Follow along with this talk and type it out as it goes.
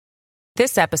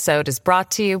This episode is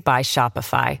brought to you by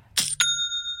Shopify.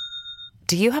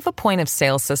 Do you have a point of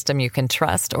sale system you can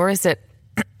trust, or is it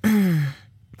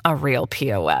a real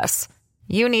POS?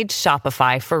 You need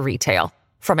Shopify for retail.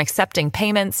 From accepting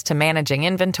payments to managing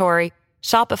inventory,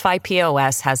 Shopify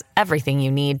POS has everything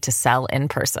you need to sell in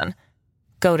person.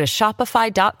 Go to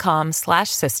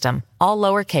shopify.com/system, all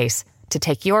lowercase, to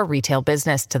take your retail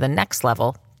business to the next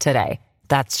level today.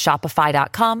 That's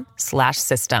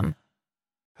shopify.com/system.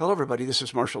 Hello, everybody. This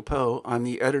is Marshall Poe. I'm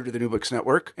the editor of the New Books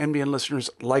Network. NBN listeners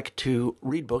like to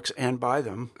read books and buy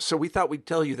them. So we thought we'd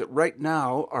tell you that right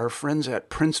now, our friends at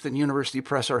Princeton University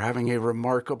Press are having a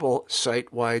remarkable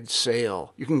site-wide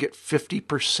sale. You can get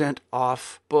 50%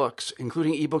 off books,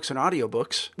 including ebooks and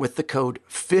audiobooks, with the code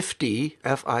 50,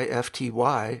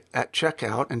 F-I-F-T-Y, at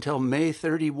checkout until May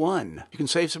 31. You can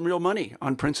save some real money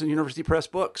on Princeton University Press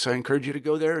books. I encourage you to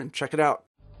go there and check it out.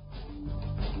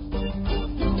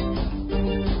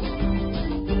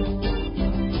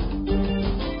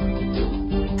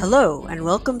 Hello, and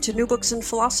welcome to New Books in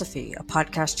Philosophy, a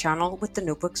podcast channel with the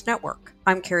New Books Network.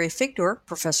 I'm Carrie Figdor,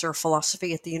 professor of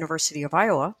philosophy at the University of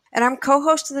Iowa, and I'm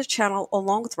co-host of the channel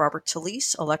along with Robert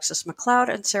Talisse, Alexis McLeod,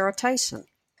 and Sarah Tyson.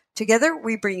 Together,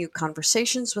 we bring you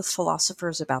conversations with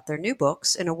philosophers about their new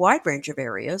books in a wide range of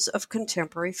areas of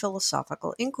contemporary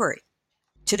philosophical inquiry.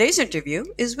 Today's interview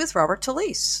is with Robert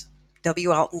Talisse,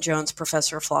 W. Alton Jones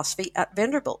Professor of Philosophy at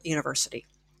Vanderbilt University.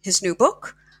 His new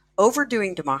book,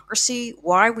 Overdoing Democracy,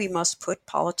 Why We Must Put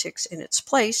Politics in Its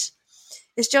Place,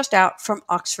 is just out from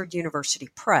Oxford University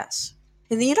Press.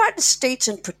 In the United States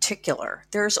in particular,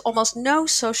 there is almost no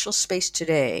social space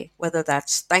today, whether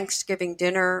that's Thanksgiving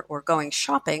dinner or going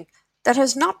shopping, that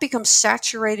has not become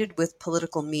saturated with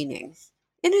political meaning.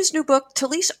 In his new book,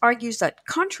 Talisse argues that,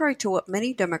 contrary to what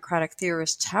many democratic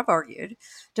theorists have argued,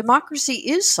 democracy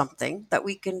is something that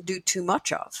we can do too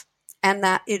much of, and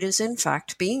that it is in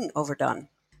fact being overdone.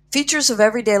 Features of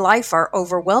everyday life are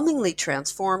overwhelmingly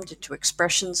transformed into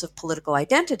expressions of political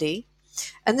identity,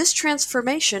 and this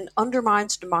transformation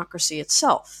undermines democracy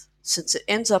itself, since it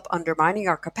ends up undermining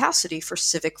our capacity for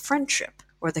civic friendship,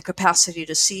 or the capacity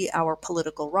to see our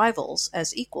political rivals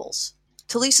as equals.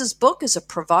 Talisse's book is a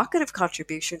provocative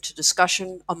contribution to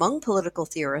discussion among political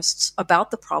theorists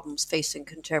about the problems facing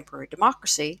contemporary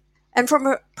democracy, and from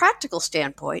a practical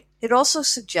standpoint, it also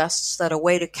suggests that a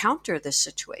way to counter this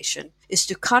situation is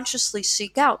to consciously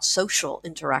seek out social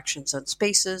interactions and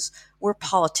spaces where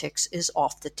politics is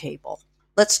off the table.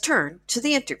 Let's turn to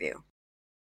the interview.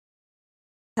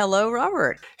 Hello,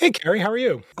 Robert. Hey, Carrie, how are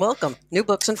you? Welcome. New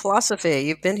Books in Philosophy.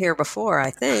 You've been here before, I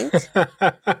think.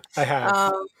 I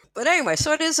have. But anyway,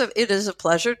 so it is a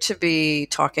pleasure to be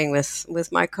talking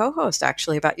with my co-host,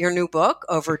 actually, about your new book,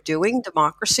 Overdoing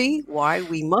Democracy, Why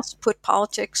We Must Put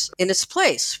Politics in Its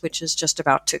Place, which is just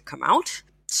about to come out.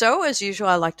 So, as usual,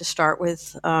 I like to start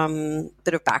with a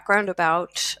bit of background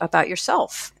about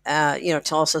yourself.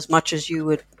 Tell us as much as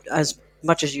you'd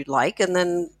like, and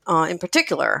then, in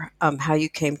particular, how you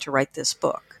came to write this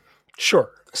book.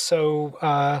 Sure. So,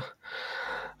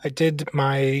 I did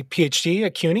my PhD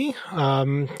at CUNY,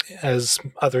 as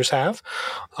others have,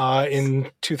 in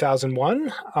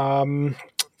 2001.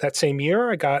 That same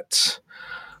year, I got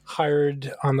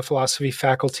hired on the philosophy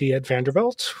faculty at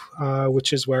Vanderbilt,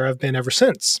 which is where I've been ever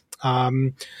since.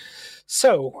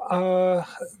 So,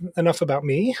 enough about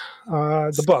me,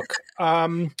 the book.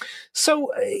 I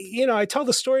tell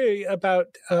the story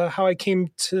about how I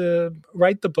came to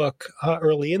write the book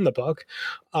early in the book,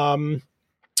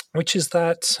 which is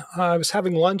that I was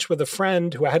having lunch with a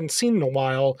friend who I hadn't seen in a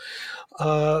while,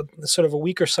 sort of a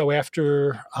week or so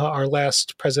after our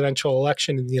last presidential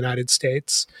election in the United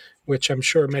States, which I'm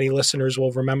sure many listeners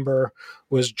will remember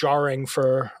was jarring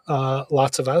for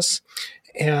lots of us.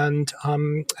 And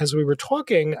as we were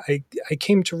talking, I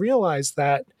came to realize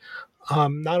that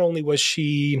not only was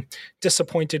she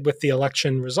disappointed with the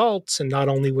election results, and not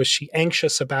only was she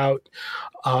anxious about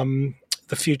the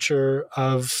future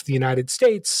of the United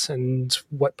States and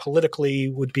what politically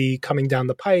would be coming down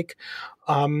the pike,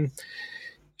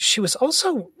 she was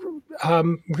also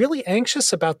really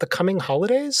anxious about the coming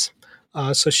holidays.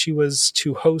 So she was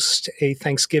to host a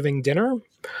Thanksgiving dinner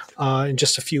in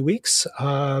just a few weeks,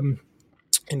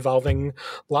 involving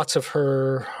lots of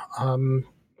her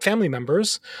family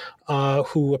members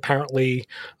who apparently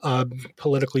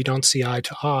politically don't see eye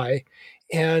to eye.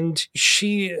 And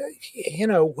she,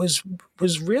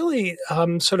 was really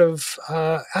sort of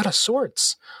out of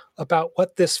sorts about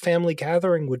what this family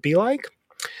gathering would be like.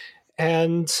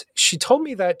 And she told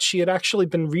me that she had actually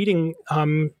been reading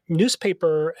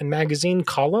newspaper and magazine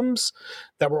columns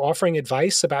that were offering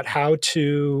advice about how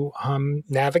to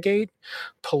navigate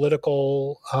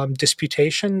political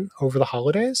disputation over the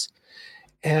holidays.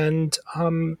 And,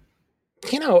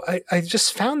 I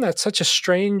just found that such a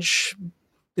strange,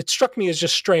 it struck me as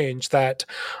just strange that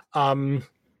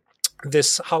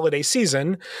this holiday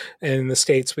season in the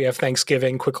States, we have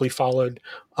Thanksgiving quickly followed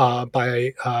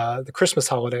by the Christmas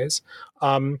holidays.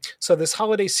 So this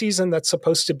holiday season that's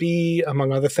supposed to be,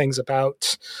 among other things,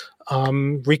 about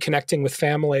reconnecting with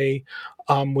family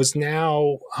was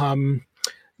now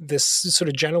this sort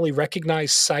of generally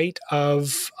recognized site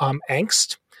of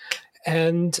angst.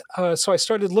 And so I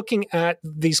started looking at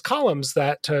these columns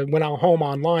that went out home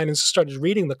online and started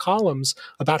reading the columns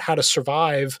about how to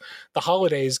survive the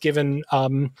holidays given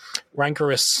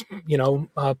rancorous,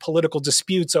 political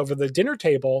disputes over the dinner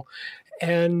table.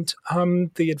 And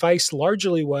the advice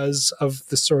largely was of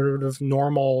the sort of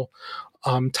normal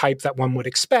type that one would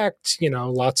expect.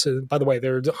 Lots of, by the way,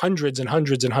 there are hundreds and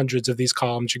hundreds and hundreds of these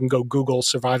columns. You can go Google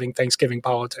surviving Thanksgiving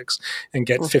politics and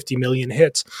get 50 million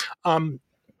hits.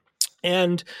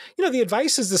 And, the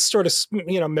advice is this sort of,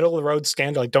 middle of the road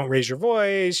standard, like don't raise your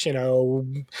voice,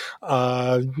 don't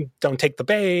take the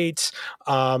bait,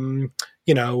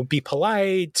 be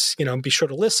polite, be sure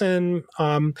to listen.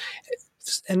 And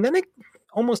then it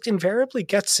almost invariably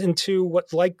gets into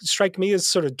what strike me as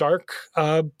sort of dark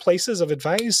places of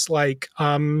advice, like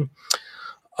if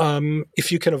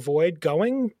you can avoid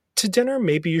going to dinner,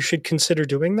 maybe you should consider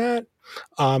doing that.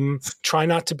 Try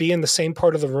not to be in the same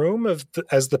part of the room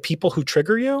as the people who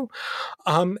trigger you.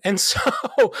 And so,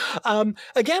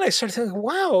 again, I started thinking,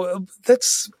 wow,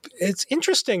 it's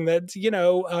interesting that,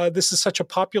 this is such a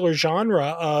popular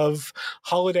genre of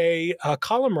holiday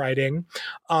column writing.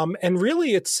 And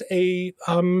really it's a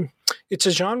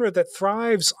genre that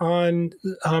thrives on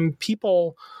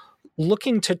people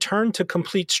looking to turn to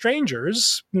complete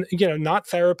strangers, not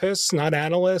therapists, not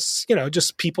analysts,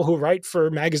 just people who write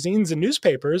for magazines and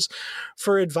newspapers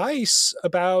for advice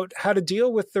about how to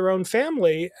deal with their own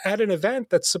family at an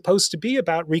event that's supposed to be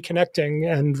about reconnecting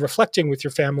and reflecting with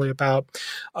your family about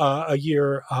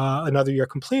another year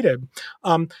completed.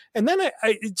 And then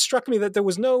it struck me that there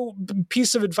was no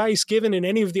piece of advice given in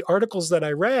any of the articles that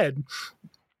I read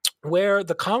where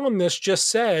the columnist just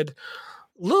said,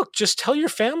 look, just tell your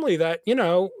family that,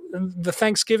 the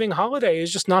Thanksgiving holiday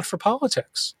is just not for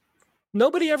politics.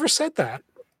 Nobody ever said that.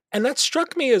 And that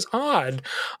struck me as odd.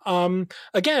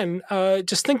 Again,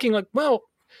 just thinking like, well,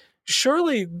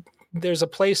 surely there's a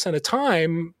place and a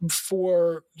time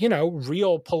for,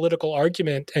 real political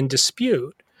argument and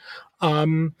dispute.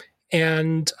 And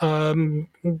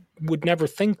would never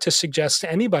think to suggest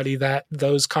to anybody that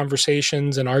those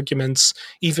conversations and arguments,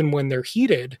 even when they're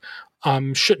heated,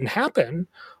 shouldn't happen.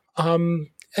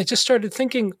 I just started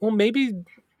thinking, well, maybe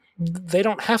they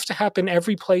don't have to happen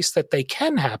every place that they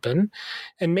can happen.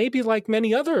 And maybe like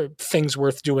many other things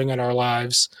worth doing in our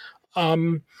lives,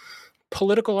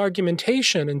 political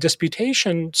argumentation and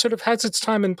disputation sort of has its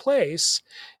time and place.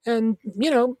 And,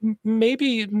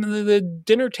 maybe the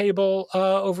dinner table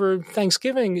over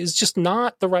Thanksgiving is just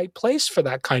not the right place for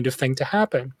that kind of thing to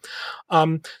happen.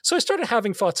 So I started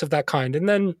having thoughts of that kind. And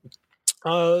then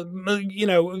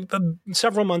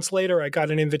several months later, I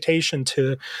got an invitation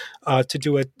to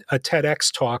do a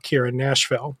TEDx talk here in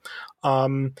Nashville.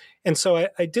 And so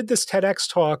I did this TEDx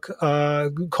talk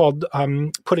called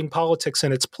Putting Politics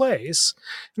in Its Place.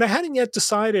 And I hadn't yet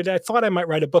decided, I thought I might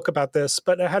write a book about this,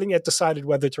 but I hadn't yet decided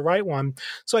whether to write one.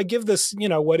 So I give this,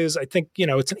 what is, I think,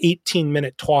 it's an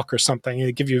 18-minute talk or something. I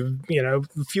give you,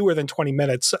 fewer than 20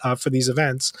 minutes for these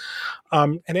events.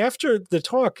 And after the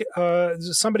talk,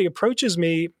 somebody approaches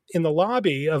me in the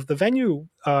lobby of the venue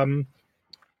in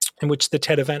which the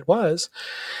TED event was.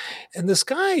 And this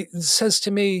guy says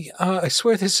to me, I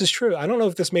swear this is true. I don't know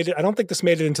if this made it. I don't think this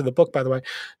made it into the book, by the way.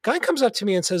 Guy comes up to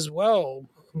me and says, well,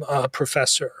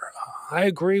 Professor, I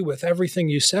agree with everything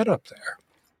you said up there.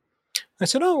 I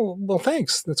said, oh, well,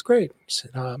 thanks. That's great. He said,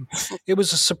 it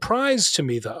was a surprise to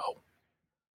me, though.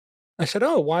 I said,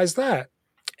 oh, why is that?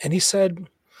 And he said,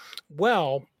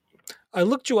 well, I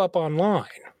looked you up online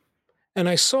and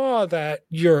I saw that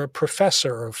you're a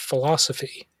professor of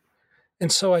philosophy.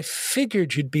 And so I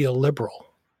figured you'd be a liberal.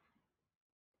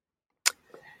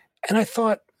 And I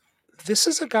thought, this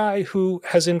is a guy who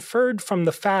has inferred from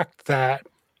the fact that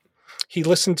he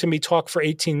listened to me talk for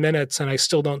 18 minutes and I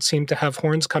still don't seem to have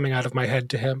horns coming out of my head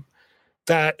to him,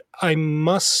 that I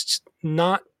must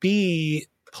not be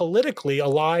politically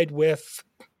allied with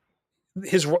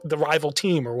the rival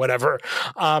team or whatever.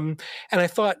 And I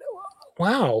thought,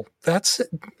 wow,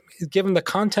 given the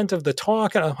content of the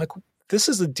talk, and I'm like, this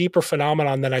is a deeper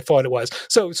phenomenon than I thought it was.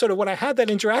 So sort of when I had that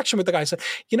interaction with the guy, I said,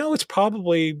 it's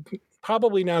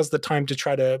probably now's the time to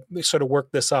try to sort of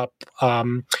work this up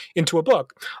into a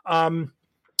book.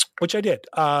 Which I did.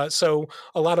 So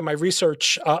a lot of my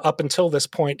research up until this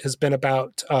point has been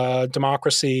about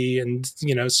democracy and,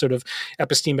 sort of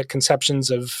epistemic conceptions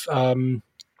of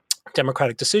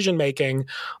democratic decision making,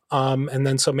 and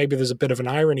then so maybe there's a bit of an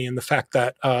irony in the fact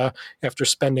that after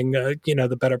spending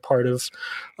the better part of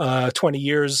 20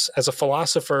 years as a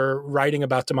philosopher writing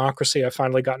about democracy, I've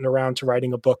finally gotten around to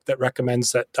writing a book that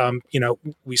recommends that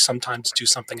we sometimes do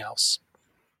something else.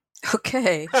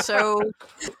 Okay, so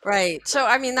right, so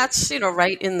I mean that's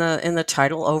right in the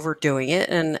title, overdoing it,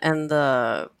 and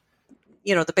the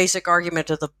the basic argument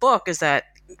of the book is that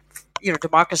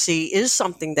democracy is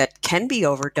something that can be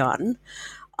overdone,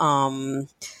 and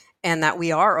that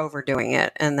we are overdoing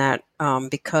it, and that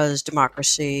because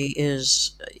democracy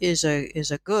is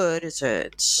a good,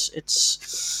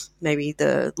 it's maybe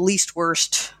the least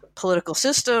worst political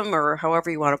system, or however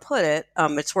you want to put it,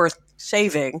 it's worth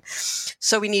saving.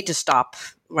 So we need to stop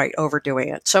overdoing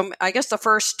it. So I guess the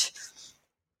first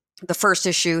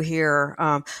issue here,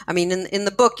 I mean, in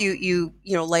the book, you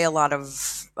lay a lot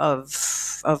of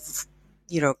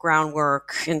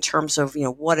groundwork in terms of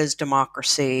what is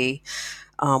democracy,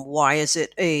 why is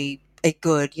it a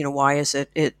good, why is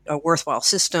it a worthwhile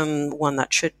system, one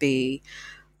that should be,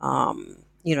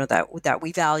 that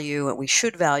we value and we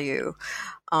should value,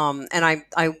 and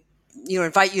I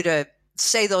invite you to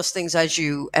say those things as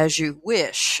you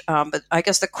wish. But I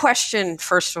guess the question,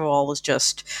 first of all, is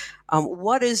just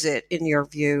what is it, in your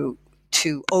view,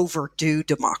 to overdo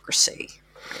democracy?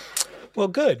 Well,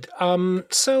 good.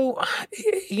 So,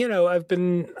 I've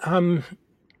been in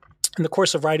the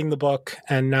course of writing the book,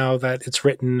 and now that it's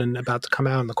written and about to come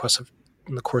out, in the course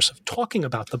of talking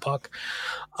about the book,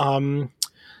 I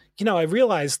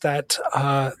realized that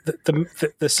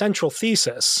the central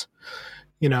thesis,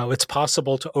 it's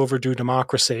possible to overdo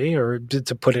democracy, or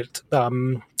to put it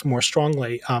more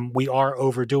strongly, we are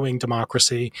overdoing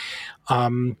democracy,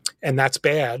 and that's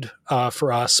bad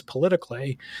for us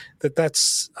politically.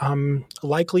 That's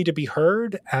likely to be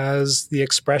heard as the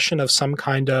expression of some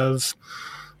kind of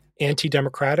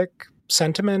anti-democratic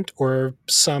sentiment, or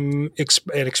an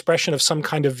expression of some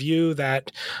kind of view that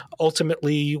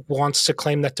ultimately wants to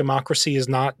claim that democracy is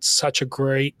not such a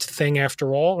great thing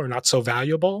after all, or not so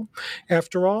valuable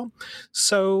after all.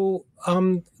 So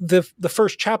the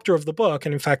first chapter of the book,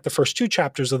 and in fact the first two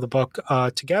chapters of the book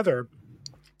together,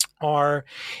 are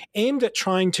aimed at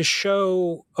trying to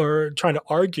show, or trying to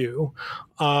argue,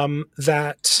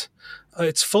 that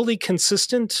it's fully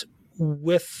consistent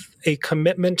with a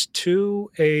commitment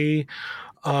to a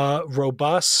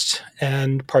robust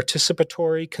and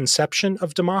participatory conception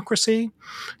of democracy,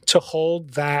 to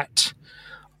hold that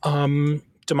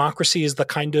democracy is the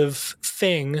kind of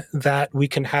thing that we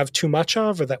can have too much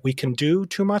of, or that we can do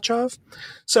too much of.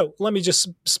 So let me just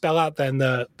spell out then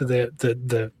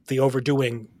the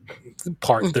overdoing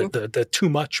part, the too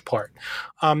much part.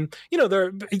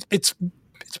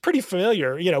 It's pretty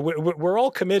familiar. We're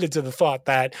all committed to the thought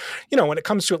that, when it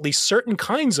comes to at least certain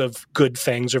kinds of good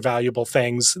things or valuable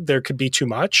things, there could be too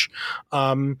much.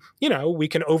 We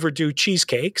can overdo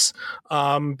cheesecakes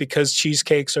because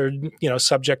cheesecakes are,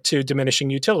 subject to diminishing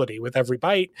utility. With every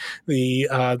bite, the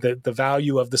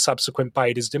value of the subsequent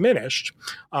bite is diminished,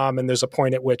 and there's a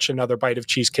point at which another bite of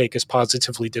cheesecake is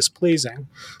positively displeasing.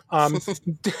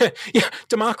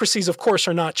 Democracies, of course,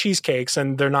 are not cheesecakes,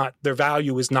 and their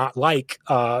value is not like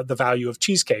the value of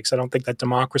cheesecakes. I don't think that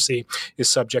democracy is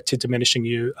subject to diminishing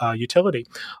utility.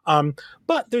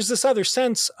 But there's this other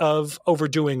sense of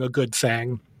overdoing a good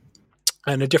thing,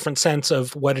 and a different sense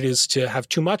of what it is to have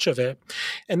too much of it.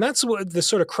 And that's what the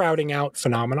sort of crowding out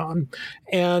phenomenon.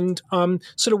 And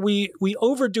sort of we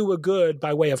overdo a good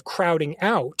by way of crowding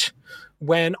out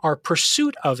when our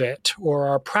pursuit of it, or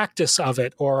our practice of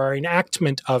it, or our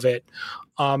enactment of it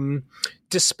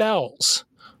dispels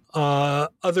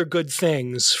other good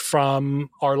things from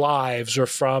our lives, or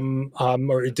from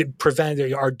are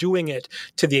doing it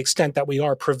to the extent that we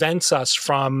are, prevents us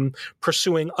from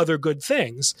pursuing other good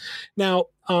things. Now,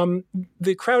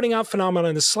 the crowding out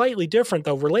phenomenon is slightly different,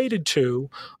 though, related to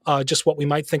just what we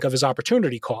might think of as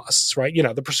opportunity costs, right?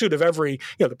 The pursuit of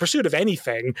the pursuit of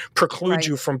anything precludes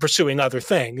you from pursuing other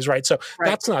things, right? So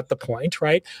that's not the point,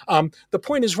 right? The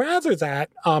point is rather that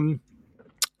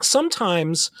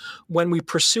sometimes when we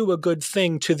pursue a good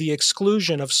thing to the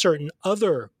exclusion of certain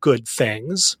other good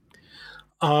things,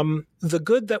 the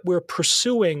good that we're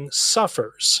pursuing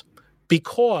suffers,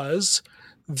 because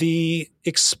the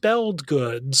expelled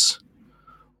goods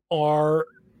are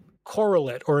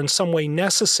correlate or in some way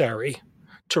necessary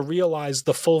to realize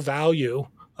the full value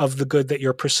of the good that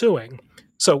you're pursuing.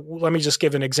 So let me just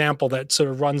give an example that sort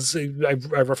of runs, I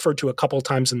referred to a couple of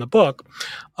times in the book.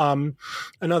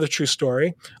 Another true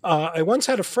story. I once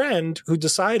had a friend who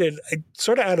decided,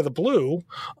 sort of out of the blue,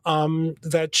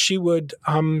 that she would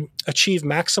achieve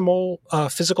maximal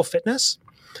physical fitness.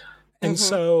 And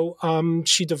so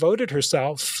she devoted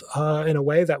herself in a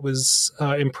way that was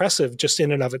impressive just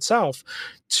in and of itself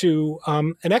to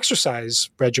an exercise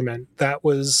regimen that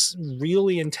was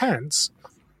really intense.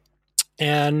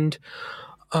 And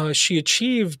she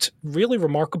achieved really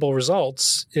remarkable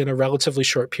results in a relatively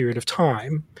short period of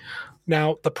time.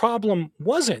 Now, the problem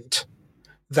wasn't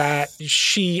that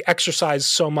she exercised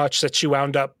so much that she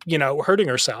wound up, hurting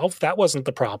herself. That wasn't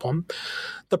the problem.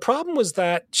 The problem was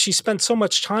that she spent so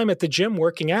much time at the gym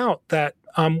working out that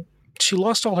she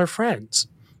lost all her friends.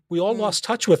 We all lost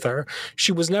touch with her.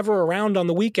 She was never around on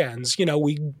the weekends.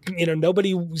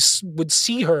 Nobody would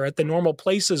see her at the normal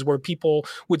places where people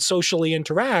would socially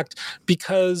interact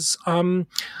because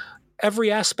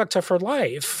every aspect of her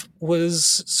life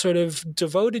was sort of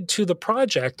devoted to the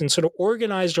project and sort of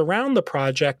organized around the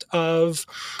project of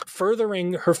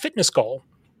furthering her fitness goal.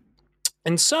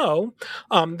 And so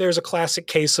there's a classic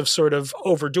case of sort of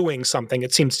overdoing something,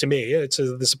 it seems to me. It's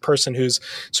this person whose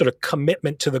sort of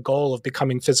commitment to the goal of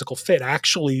becoming physical fit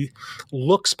actually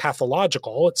looks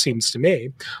pathological, it seems to me.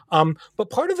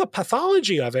 But part of the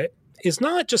pathology of it is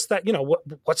not just that,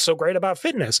 what's so great about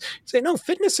fitness. Say, no,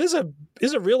 fitness is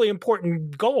a really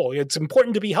important goal. It's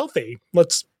important to be healthy.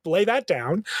 Let's lay that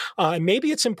down. Maybe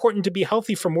it's important to be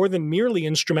healthy for more than merely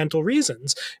instrumental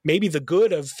reasons. Maybe the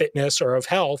good of fitness or of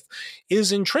health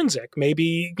is intrinsic.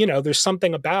 Maybe, there's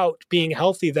something about being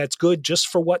healthy that's good just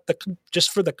for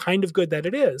the kind of good that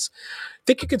it is. I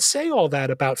think you could say all that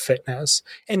about fitness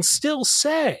and still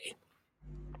say,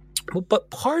 but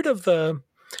part of the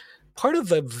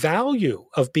value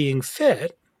of being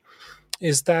fit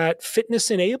is that fitness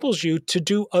enables you to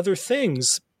do other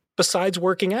things besides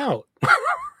working out.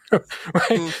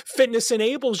 Right? Fitness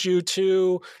enables you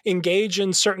to engage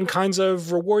in certain kinds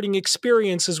of rewarding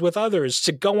experiences with others,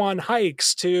 to go on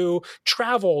hikes, to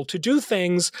travel, to do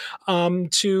things,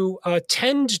 to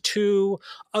tend to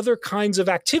other kinds of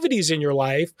activities in your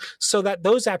life so that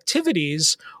those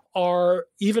activities are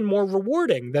even more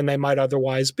rewarding than they might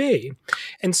otherwise be.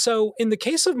 And so in the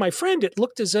case of my friend, it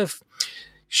looked as if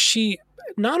she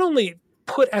not only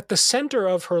put at the center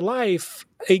of her life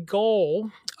a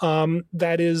goal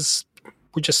that is,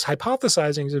 we're just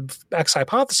hypothesizing, ex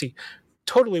hypothesis,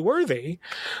 totally worthy,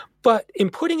 but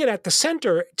in putting it at the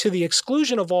center to the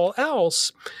exclusion of all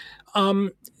else,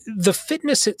 the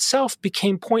fitness itself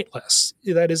became pointless.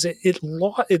 That is,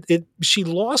 she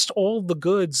lost all the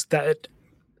goods that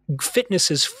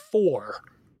fitness is for,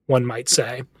 one might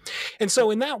say. And so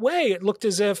in that way, it looked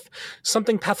as if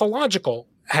something pathological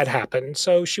had happened.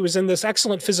 So she was in this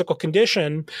excellent physical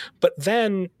condition, but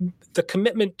then the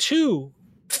commitment to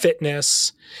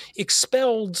fitness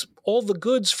expelled all the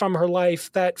goods from her life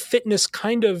that fitness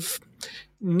kind of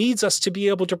needs us to be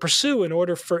able to pursue in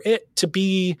order for it to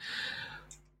be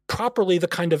properly the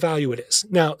kind of value it is.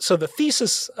 Now, so the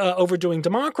thesis overdoing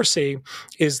democracy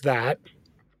is that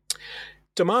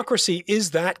democracy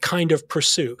is that kind of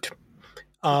pursuit.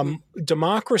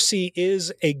 Democracy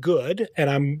is a good, and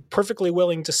I'm perfectly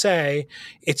willing to say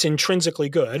it's intrinsically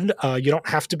good. You don't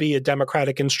have to be a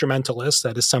democratic instrumentalist,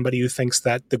 that is somebody who thinks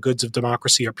that the goods of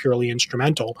democracy are purely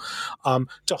instrumental,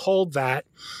 to hold that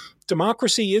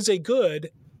democracy is a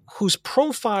good whose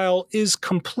profile is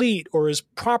complete or is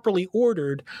properly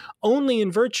ordered only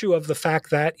in virtue of the fact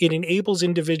that it enables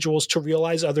individuals to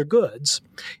realize other goods.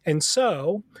 And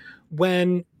so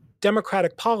when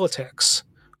democratic politics,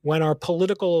 when our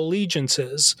political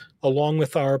allegiances, along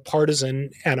with our partisan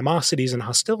animosities and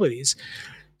hostilities,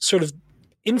 sort of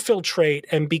infiltrate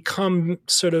and become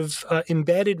sort of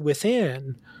embedded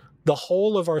within the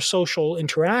whole of our social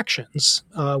interactions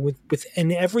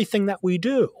within everything that we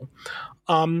do,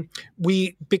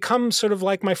 we become sort of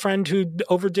like my friend who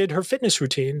overdid her fitness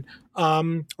routine,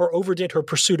 or overdid her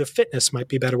pursuit of fitness, might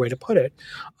be a better way to put it.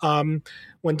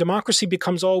 When democracy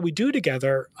becomes all we do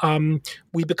together,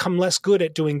 we become less good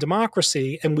at doing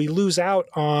democracy, and we lose out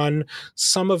on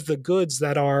some of the goods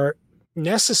that are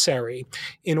necessary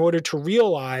in order to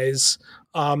realize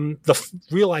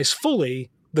fully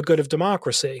the good of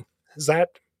democracy. Is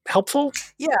that helpful?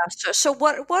 Yeah. So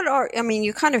what are, I mean,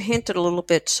 you kind of hinted a little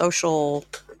bit social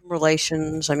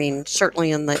relations. I mean,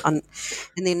 certainly in the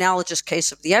analogous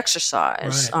case of the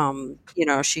exercise,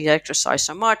 right. She exercised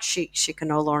so much, she can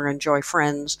no longer enjoy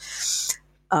friends.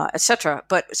 etc.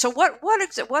 But so what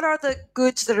are the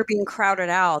goods that are being crowded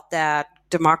out that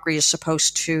democracy is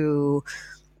supposed to,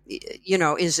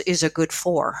 is a good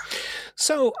for?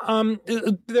 So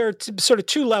there are sort of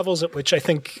two levels at which I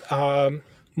think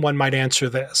one might answer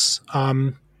this.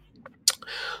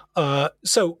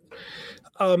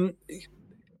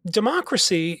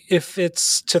 Democracy, if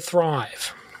it's to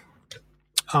thrive,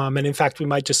 and in fact, we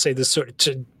might just say this sort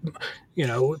of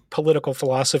political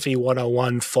philosophy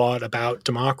 101 thought about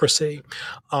democracy,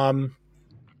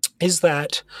 is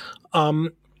that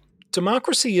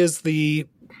democracy is the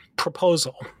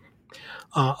proposal.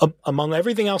 Among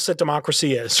everything else that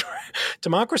democracy is,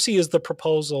 democracy is the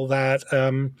proposal that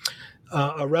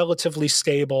a relatively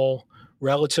stable,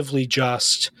 relatively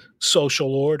just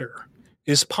social order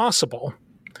is possible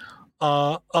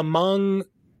among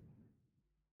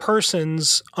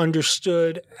persons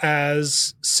understood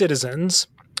as citizens.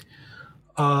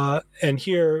 And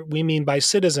here we mean by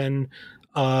citizen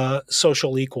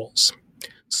social equals.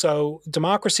 So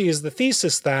democracy is the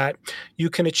thesis that you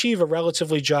can achieve a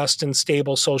relatively just and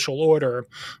stable social order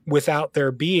without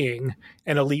there being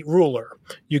an elite ruler.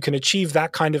 You can achieve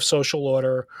that kind of social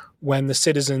order when the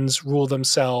citizens rule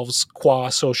themselves qua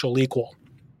social equal.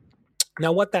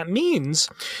 Now, what that means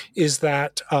is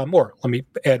that, or let me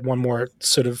add one more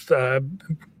sort of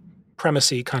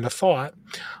premise-y kind of thought.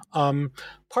 Part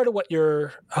of what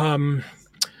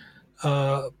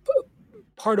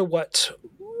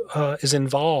is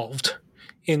involved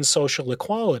in social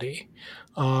equality,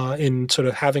 in sort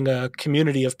of having a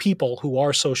community of people who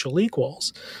are social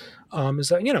equals, is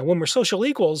that, when we're social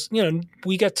equals,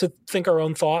 we get to think our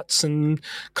own thoughts and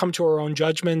come to our own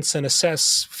judgments and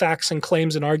assess facts and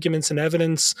claims and arguments and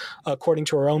evidence according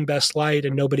to our own best light,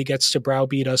 and nobody gets to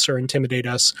browbeat us or intimidate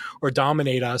us or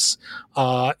dominate us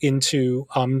into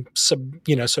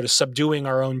sort of subduing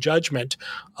our own judgment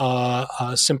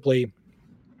simply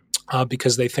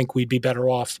because they think we'd be better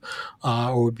off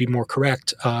or would be more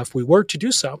correct if we were to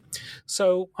do so.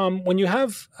 So when you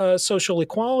have social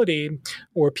equality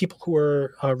or people who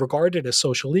are regarded as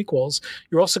social equals,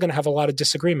 you're also going to have a lot of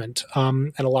disagreement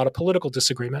and a lot of political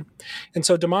disagreement. And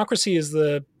so democracy is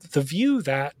the view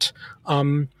that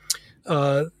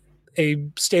a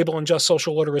stable and just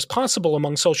social order is possible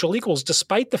among social equals,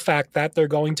 despite the fact that they're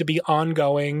going to be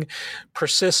ongoing,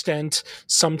 persistent,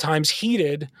 sometimes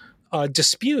heated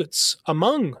disputes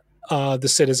among the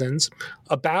citizens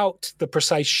about the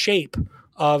precise shape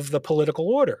of the political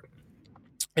order.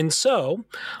 And so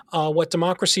what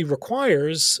democracy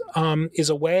requires is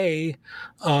a way,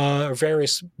 or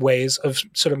various ways of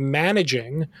sort of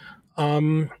managing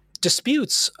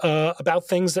disputes about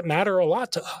things that matter a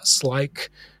lot to us, like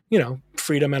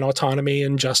freedom and autonomy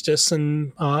and justice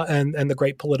and the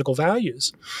great political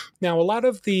values. Now, a lot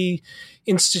of the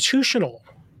institutional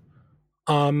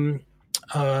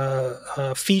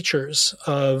features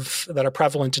that are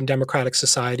prevalent in democratic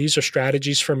societies or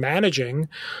strategies for managing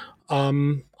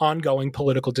ongoing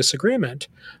political disagreement.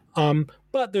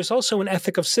 But there's also an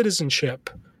ethic of citizenship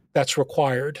that's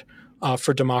required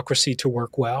for democracy to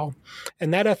work well.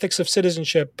 And that ethics of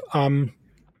citizenship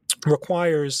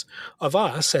requires of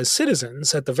us as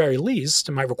citizens, at the very least,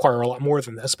 it might require a lot more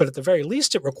than this, but at the very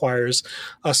least it requires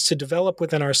us to develop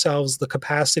within ourselves the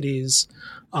capacities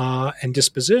and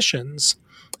dispositions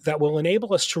that will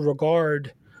enable us to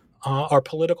regard our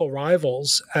political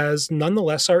rivals as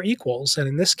nonetheless our equals. And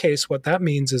in this case, what that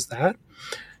means is that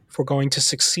if we're going to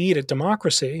succeed at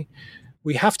democracy,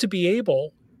 we have to be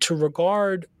able to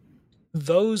regard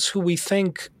those who we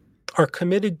think are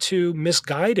committed to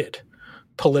misguided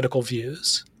political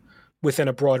views within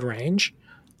a broad range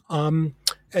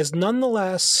as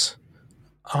nonetheless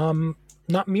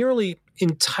not merely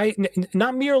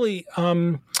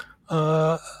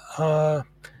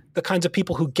the kinds of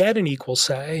people who get an equal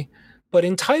say, but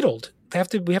entitled.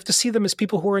 We have to see them as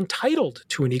people who are entitled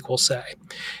to an equal say.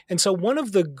 And so one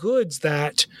of the goods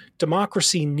that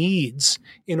democracy needs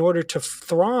in order to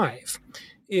thrive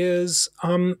is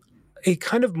a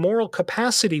kind of moral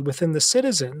capacity within the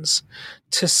citizens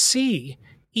to see,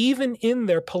 even in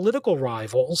their political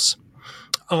rivals,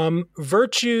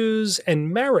 virtues and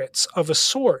merits of a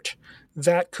sort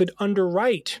that could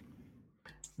underwrite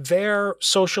their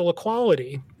social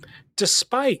equality,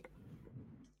 despite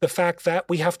the fact that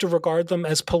we have to regard them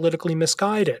as politically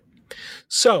misguided.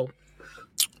 So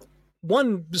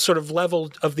one sort of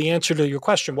level of the answer to your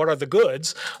question, what are the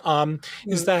goods,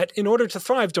 is that in order to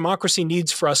thrive, democracy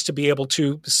needs for us to be able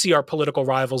to see our political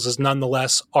rivals as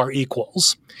nonetheless our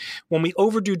equals. When we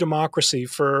overdo democracy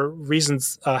for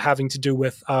reasons having to do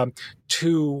with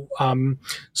two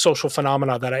social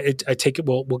phenomena that I take it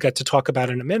we'll get to talk about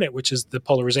in a minute, which is the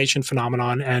polarization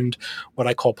phenomenon and what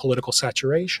I call political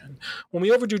saturation. When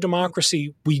we overdo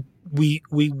democracy, we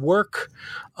work,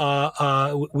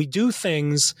 we do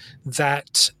things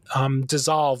that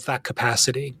dissolve that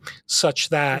capacity, such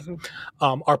that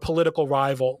our political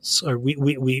rivals, or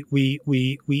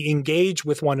we engage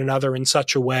with one another in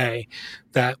such a way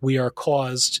that we are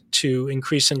caused to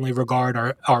increasingly regard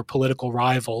our political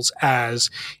rivals as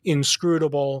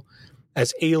inscrutable,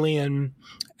 as alien,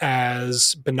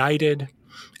 as benighted,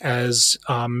 as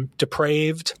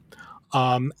depraved,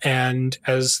 and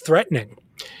as threatening.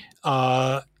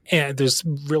 And there's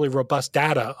really robust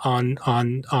data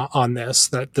on this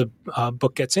that the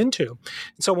book gets into.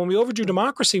 And so when we overdo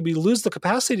democracy, we lose the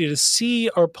capacity to see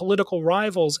our political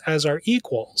rivals as our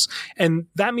equals. And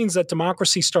that means that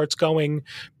democracy starts going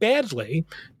badly,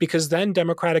 because then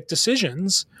democratic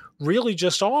decisions really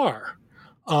just are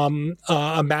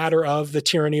a matter of the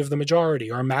tyranny of the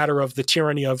majority, or a matter of the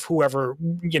tyranny of whoever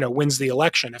wins the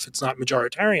election if it's not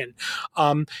majoritarian.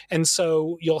 And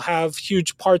so you'll have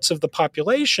huge parts of the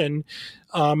population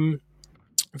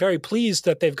very pleased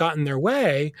that they've gotten their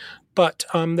way, but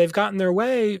they've gotten their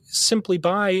way simply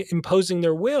by imposing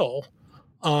their will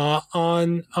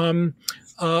on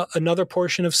another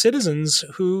portion of citizens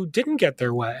who didn't get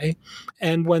their way.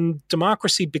 And when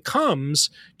democracy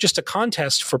becomes just a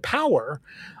contest for power,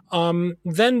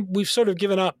 then we've sort of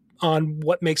given up on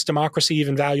what makes democracy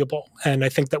even valuable. And I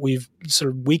think that we've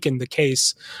sort of weakened the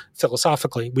case,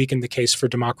 philosophically, weakened the case for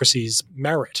democracy's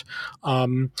merit.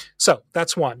 So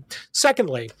that's one.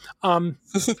 Secondly,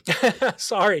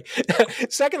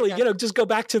 just go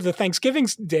back to the Thanksgiving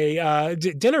Day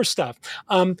dinner stuff.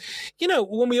 When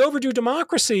we overdo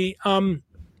democracy,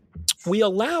 we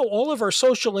allow all of our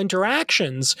social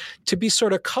interactions to be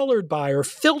sort of colored by or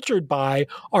filtered by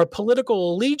our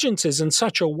political allegiances in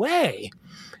such a way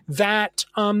that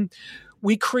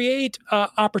we create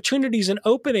opportunities and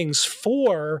openings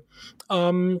for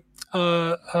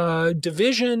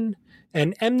division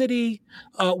and enmity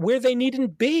where they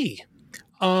needn't be.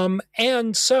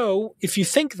 And so if you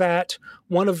think that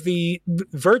one of the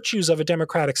virtues of a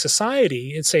democratic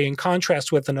society, say in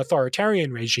contrast with an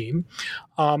authoritarian regime,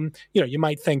 you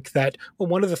might think that, well,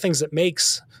 one of the things that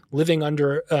makes living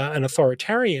under an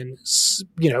authoritarian,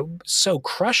 so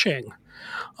crushing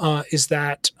is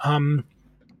that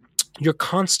you're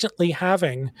constantly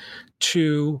having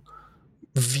to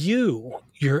view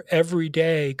your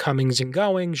everyday comings and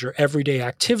goings, your everyday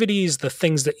activities, the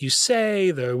things that you say,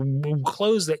 the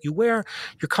clothes that you wear.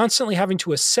 You're constantly having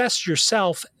to assess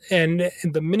yourself and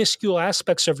the minuscule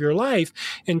aspects of your life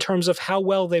in terms of how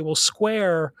well they will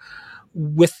square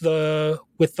with the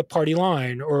party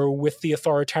line or with the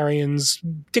authoritarian's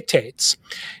dictates.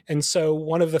 And so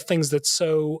one of the things that's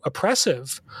so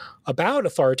oppressive about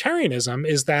authoritarianism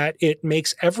is that it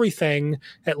makes everything,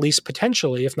 at least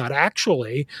potentially, if not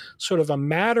actually, sort of a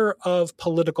matter of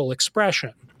political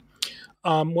expression.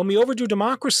 When we overdo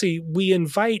democracy, we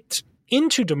invite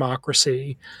into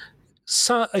democracy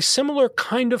a similar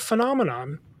kind of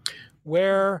phenomenon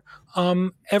where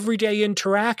everyday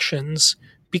interactions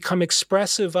become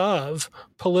expressive of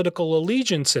political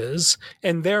allegiances,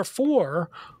 and therefore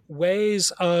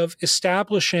ways of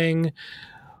establishing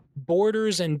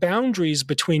borders and boundaries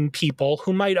between people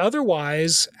who might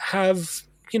otherwise have,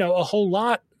 a whole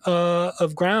lot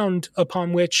of ground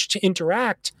upon which to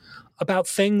interact about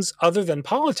things other than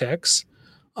politics.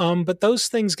 But those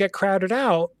things get crowded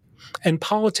out, and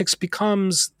politics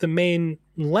becomes the main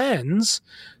lens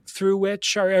through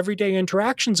which our everyday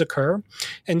interactions occur.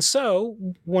 And so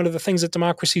one of the things that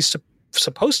democracy is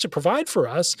supposed to provide for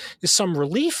us is some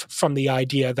relief from the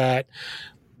idea that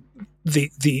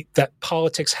that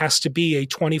politics has to be a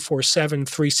 24/7,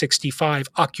 365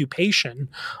 occupation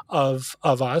of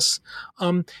us.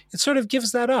 It sort of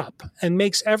gives that up and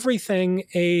makes everything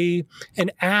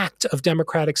an act of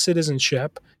democratic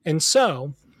citizenship. And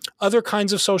so other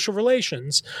kinds of social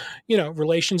relations,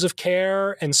 relations of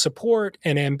care and support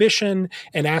and ambition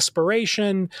and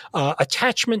aspiration,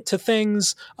 attachment to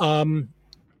things,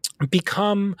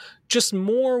 become just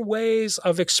more ways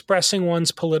of expressing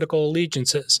one's political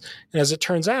allegiances. And as it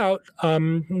turns out,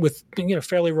 with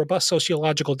fairly robust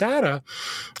sociological data,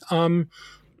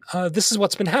 this is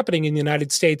what's been happening in the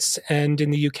United States and in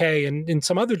the UK and in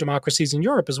some other democracies in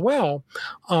Europe as well.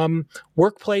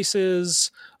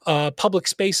 Workplaces, public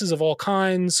spaces of all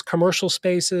kinds, commercial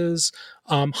spaces,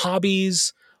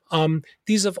 hobbies.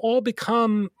 These have all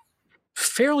become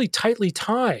fairly tightly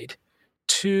tied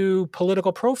to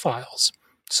political profiles,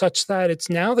 such that it's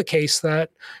now the case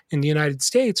that in the United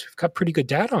States, we've got pretty good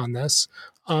data on this.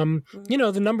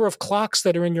 The number of clocks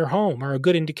that are in your home are a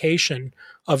good indication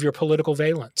of your political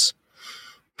valence.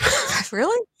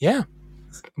 Really? Yeah.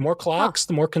 The more clocks,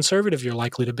 the more conservative you're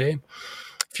likely to be.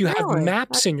 If you have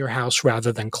maps in your house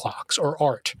rather than clocks or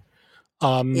art,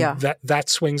 that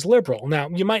swings liberal. Now,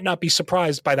 you might not be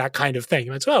surprised by that kind of thing.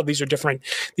 You might say, "Oh, these are different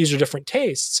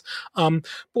tastes." But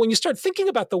when you start thinking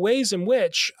about the ways in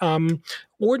which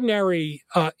ordinary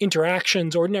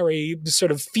interactions, ordinary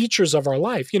sort of features of our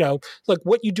life, like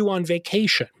what you do on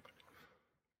vacation.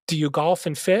 Do you golf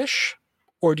and fish,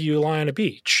 or do you lie on a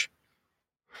beach?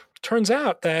 Turns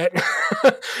out that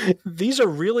these are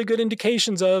really good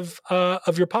indications of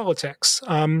your politics.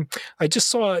 I just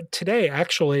saw today,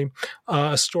 actually,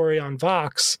 a story on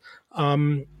Vox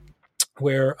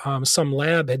where some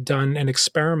lab had done an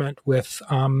experiment with,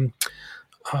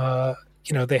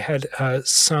 they had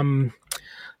some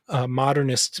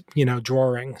modernist,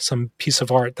 drawing, some piece of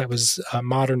art that was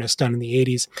modernist done in the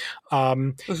 80s.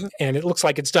 And it looks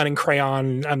like it's done in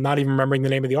crayon. I'm not even remembering the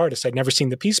name of the artist. I'd never seen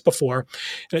the piece before.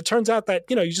 And it turns out that,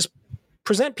 you just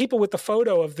present people with the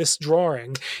photo of this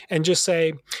drawing and just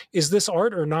say, is this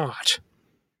art or not?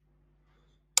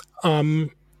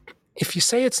 If you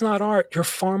say it's not art, you're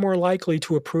far more likely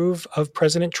to approve of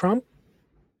President Trump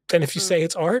than if you say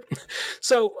it's art.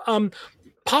 So,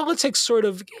 politics sort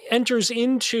of enters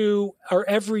into our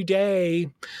everyday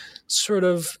sort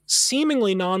of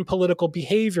seemingly non-political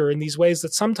behavior in these ways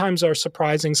that sometimes are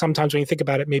surprising, sometimes when you think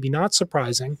about it, maybe not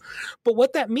surprising. But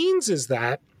what that means is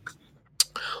that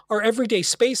our everyday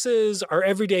spaces, our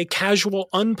everyday casual,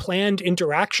 unplanned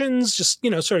interactions, just,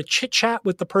 sort of chit-chat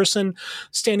with the person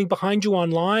standing behind you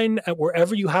online at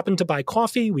wherever you happen to buy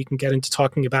coffee. We can get into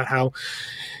talking about how,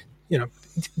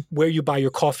 where you buy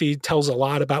your coffee tells a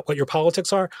lot about what your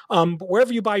politics are. But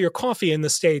wherever you buy your coffee in the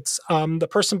States, the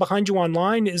person behind you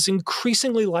online is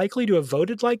increasingly likely to have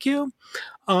voted like you.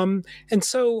 And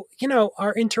so,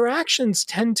 our interactions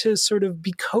tend to sort of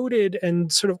be coded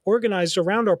and sort of organized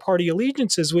around our party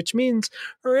allegiances, which means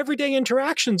our everyday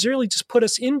interactions really just put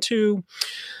us into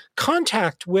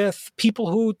contact with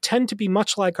people who tend to be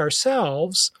much like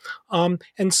ourselves.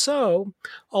 And so,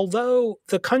 although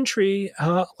the country,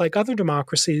 like other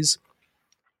democracies,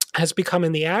 has become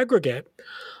in the aggregate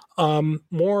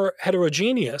more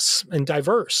heterogeneous and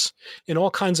diverse in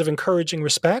all kinds of encouraging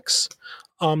respects,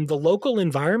 the local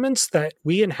environments that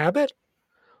we inhabit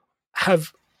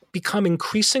have become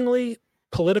increasingly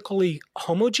politically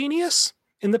homogeneous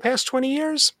in the past 20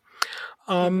 years.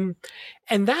 And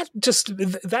that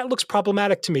looks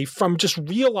problematic to me from just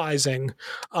realizing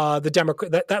the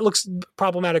Democrat. That looks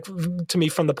problematic to me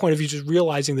from the point of view just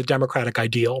realizing the democratic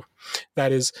ideal.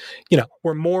 That is,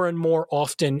 we're more and more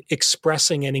often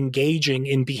expressing and engaging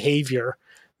in behavior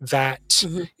that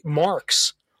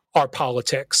marks our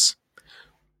politics.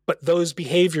 But those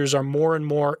behaviors are more and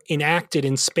more enacted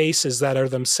in spaces that are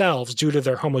themselves, due to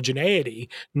their homogeneity,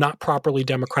 not properly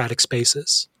democratic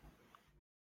spaces.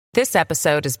 This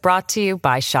episode is brought to you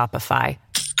by Shopify.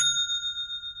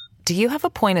 Do you have a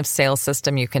point of sale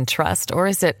system you can trust, or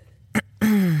is it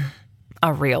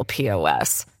a real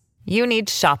POS? You need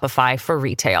Shopify for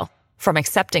retail. From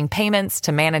accepting payments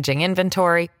to managing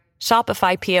inventory,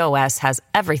 Shopify POS has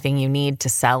everything you need to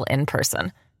sell in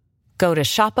person. Go to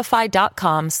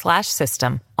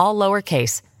shopify.com/system, all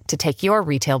lowercase, to take your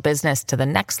retail business to the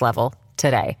next level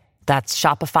today. That's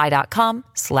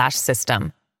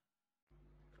shopify.com/system.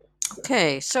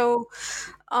 Okay, so,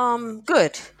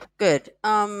 good.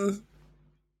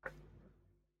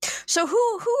 So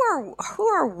who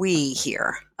are we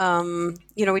here?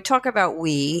 We talk about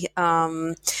we.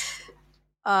 So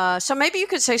maybe you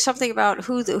could say something about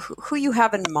who you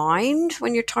have in mind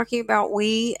when you're talking about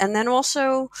we, and then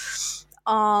also,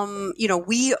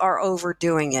 we are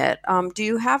overdoing it. Do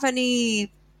you have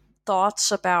any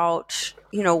thoughts about,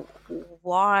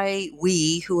 why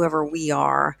we, whoever we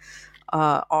are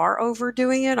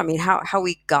overdoing it? I mean, how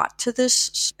we got to this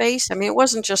space? I mean, it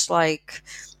wasn't just like,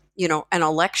 an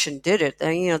election did it.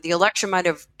 The election might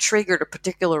have triggered a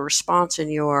particular response in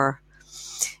your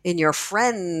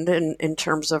friend in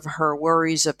terms of her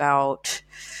worries about,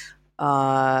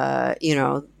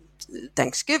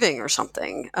 Thanksgiving or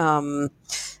something.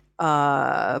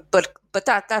 But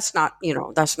that's not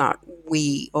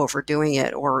we overdoing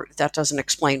it, or that doesn't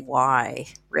explain why,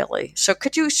 really. So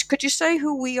could you say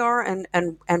who we are and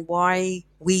why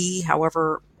we,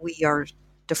 however we are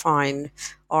define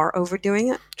are overdoing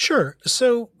it? Sure.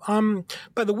 So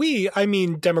by the we, I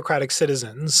mean democratic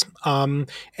citizens.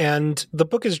 And the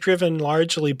book is driven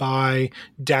largely by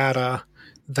data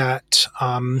that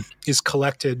is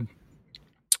collected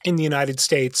in the United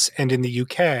States and in the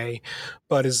UK,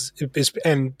 but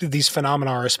and these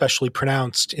phenomena are especially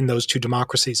pronounced in those two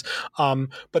democracies.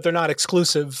 But they're not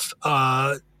exclusive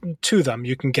to them.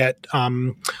 You can get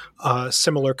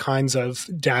similar kinds of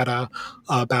data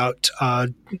about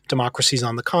democracies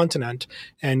on the continent.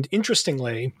 And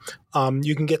interestingly,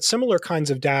 you can get similar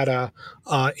kinds of data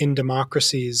in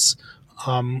democracies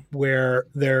where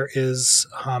there is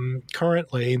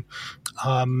currently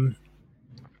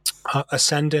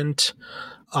ascendant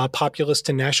populist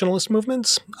and nationalist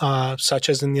movements, such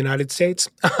as in the United States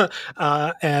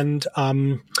and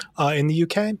in the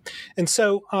UK. And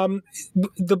so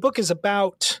the book is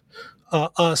about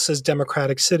us as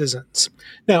democratic citizens.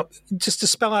 Now, just to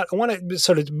spell out, I want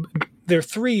to there are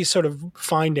three sort of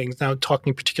findings, now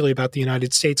talking particularly about the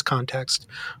United States context,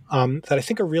 that I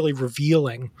think are really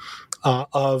revealing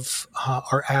of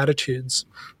our attitudes.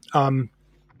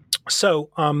 So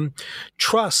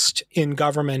trust in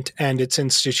government and its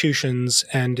institutions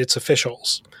and its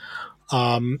officials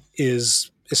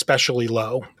is especially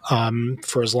low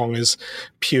for as long as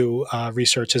Pew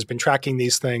Research has been tracking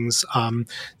these things.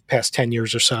 Past 10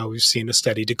 years or so, we've seen a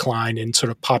steady decline in sort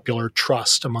of popular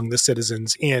trust among the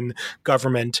citizens in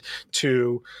government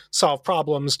to solve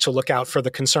problems, to look out for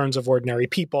the concerns of ordinary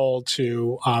people,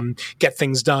 to get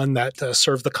things done that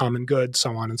serve the common good,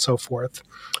 so on and so forth.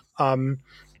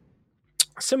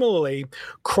 Similarly,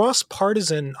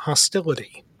 cross-partisan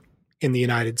hostility in the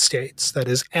United States, that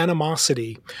is,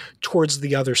 animosity towards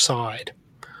the other side,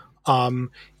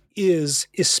 is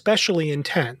especially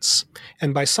intense.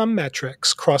 And by some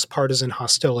metrics, cross-partisan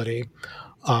hostility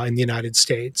in the United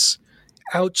States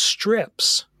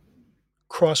outstrips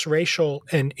cross-racial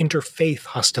and interfaith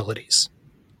hostilities.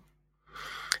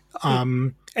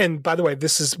 And by the way,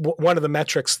 this is one of the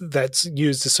metrics that's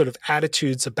used as sort of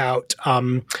attitudes about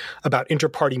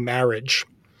inter-party marriage.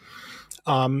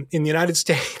 In the United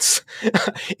States,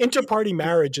 inter-party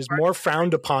marriage is more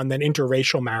frowned upon than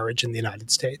interracial marriage in the United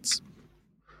States.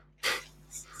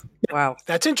 Wow.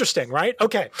 That's interesting, right?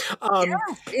 Okay.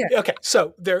 Yeah. Okay.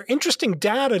 So there are interesting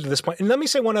data to this point. And let me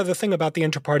say one other thing about the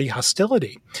inter-party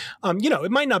hostility.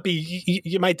 It might not be,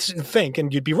 you might think,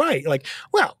 and you'd be right, like,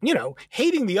 well,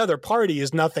 hating the other party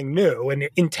is nothing new, and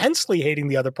intensely hating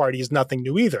the other party is nothing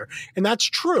new either. And that's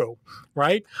true,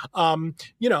 right?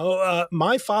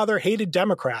 My father hated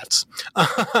Democrats,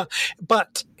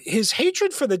 but his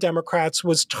hatred for the Democrats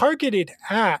was targeted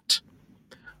at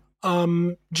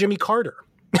Jimmy Carter.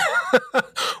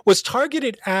 Was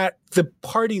targeted at the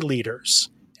party leaders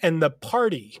and the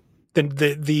party,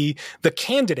 the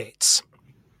candidates.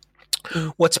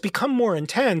 What's become more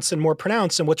intense and more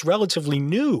pronounced and what's relatively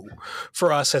new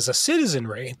for us as a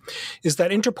citizenry is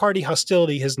that inter-party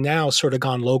hostility has now sort of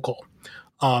gone local.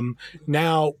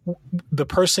 Now, the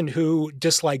person who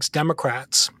dislikes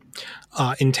Democrats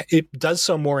it does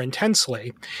so more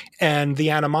intensely, and the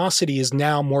animosity is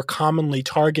now more commonly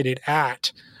targeted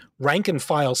at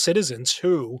rank-and-file citizens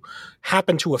who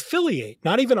happen to affiliate,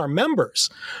 not even our members,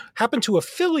 happen to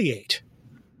affiliate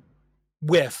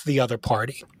with the other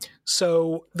party.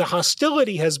 So the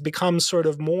hostility has become sort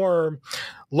of more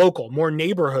local, more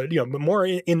neighborhood, more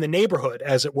in the neighborhood,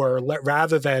 as it were,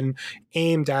 rather than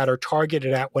aimed at or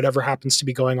targeted at whatever happens to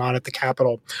be going on at the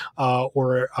Capitol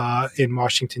or in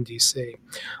Washington, D.C.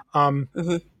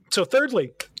 So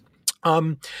thirdly,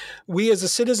 we as a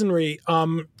citizenry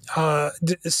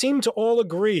seem to all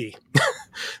agree,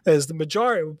 as the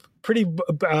majority, pretty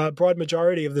broad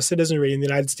majority of the citizenry in the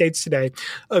United States today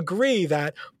agree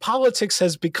that politics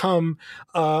has become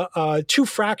too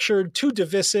fractured, too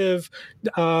divisive.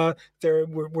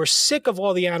 We're sick of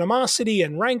all the animosity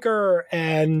and rancor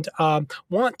and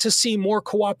want to see more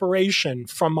cooperation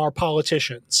from our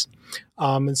politicians.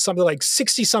 And something like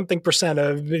 60-something%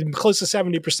 of, close to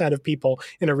 70% of people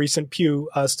in a recent Pew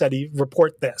study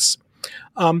report this.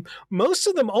 Most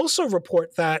of them also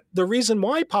report that the reason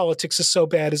why politics is so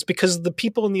bad is because the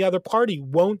people in the other party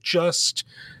won't just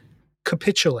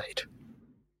capitulate.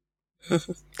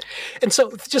 And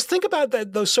so just think about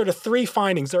those sort of three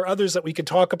findings. There are others that we could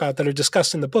talk about that are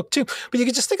discussed in the book too, but you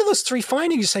can just think of those three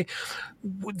findings. You say,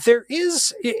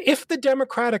 if the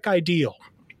democratic ideal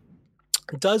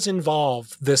does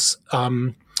involve this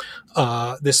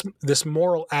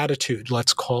moral attitude,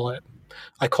 let's call it.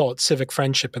 I call it civic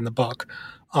friendship in the book.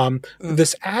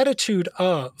 This attitude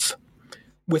of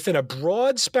within a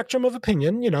broad spectrum of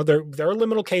opinion, there are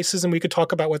liminal cases and we could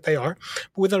talk about what they are,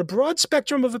 but within a broad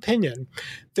spectrum of opinion,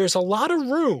 there's a lot of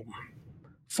room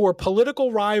for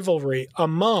political rivalry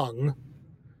among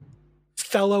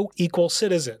fellow equal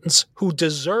citizens who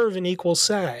deserve an equal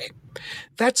say.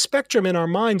 That spectrum in our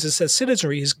minds as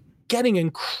citizenry is getting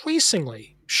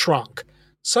increasingly shrunk,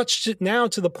 such now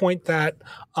to the point that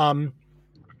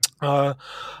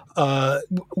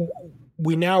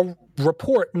we now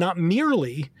report not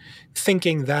merely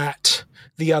thinking that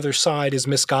the other side is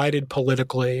misguided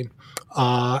politically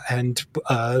and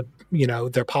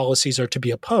their policies are to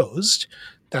be opposed.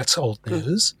 That's old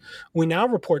news. We now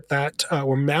report that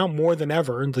we're now more than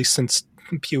ever, at least since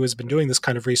Pew has been doing this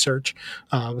kind of research,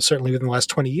 certainly within the last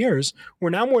 20 years, we're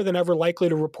now more than ever likely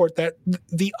to report that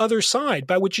the other side,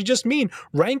 by which you just mean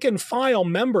rank and file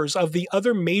members of the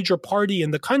other major party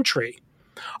in the country,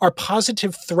 are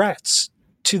positive threats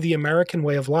to the American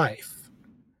way of life.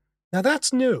 Now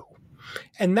that's new.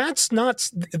 And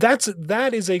that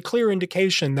is a clear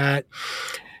indication that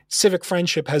civic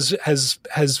friendship has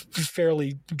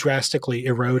fairly drastically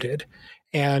eroded.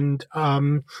 And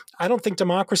I don't think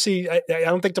democracy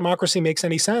makes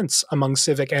any sense among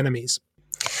civic enemies.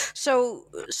 So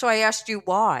I asked you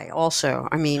why also.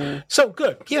 I mean, so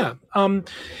good. Yeah.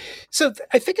 So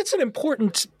I think it's an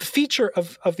important feature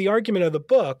of the argument of the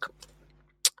book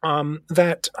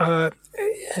that,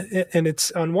 and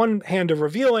it's on one hand a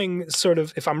revealing sort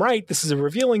of, if I'm right, this is a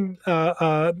revealing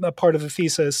a part of the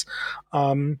thesis.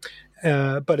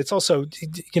 But it's also,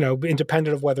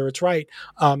 independent of whether it's right,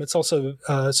 it's also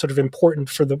sort of important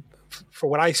for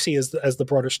what I see as the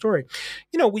broader story.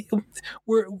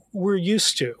 We're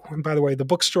used to, and by the way, the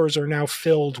bookstores are now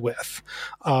filled with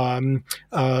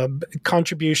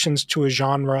contributions to a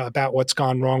genre about what's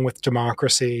gone wrong with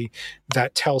democracy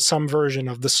that tell some version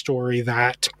of the story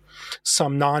that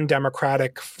some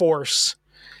non-democratic force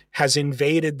has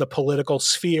invaded the political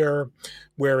sphere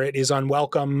where it is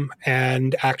unwelcome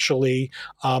and actually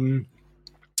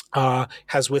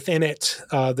has within it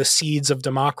the seeds of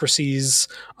democracy's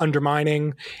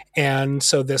undermining. And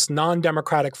so this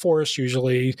non-democratic force,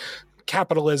 usually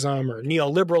capitalism or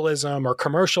neoliberalism or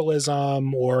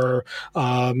commercialism or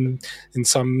in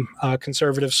some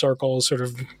conservative circles, sort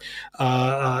of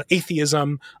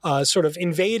atheism, sort of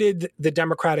invaded the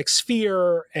democratic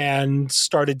sphere and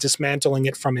started dismantling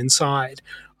it from inside.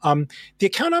 The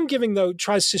account I'm giving, though,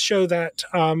 tries to show that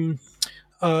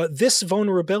this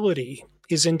vulnerability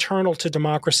is internal to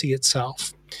democracy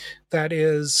itself. That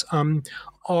is,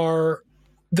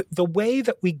 the way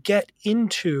that we get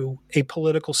into a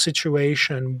political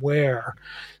situation where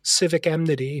civic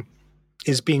enmity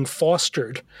is being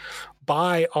fostered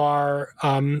by our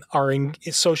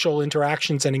social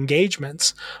interactions and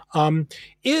engagements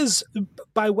is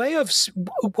by way of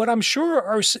what I'm sure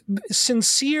are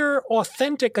sincere,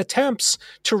 authentic attempts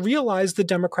to realize the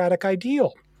democratic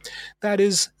ideal. That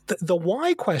is, the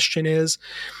why question is,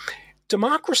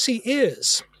 democracy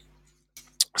is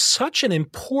such an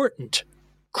important,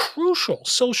 crucial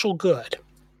social good.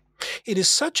 It is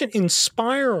such an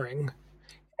inspiring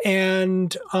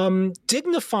and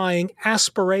dignifying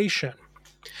aspiration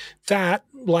that,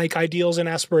 like ideals and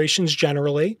aspirations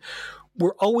generally,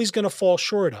 we're always going to fall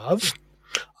short of.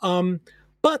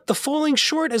 But the falling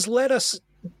short has led us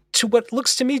to what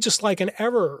looks to me just like an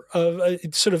error of an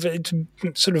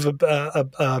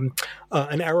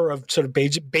error of sort of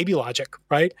baby logic,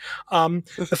 right?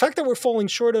 The fact that we're falling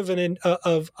short of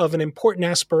an important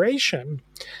aspiration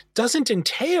doesn't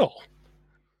entail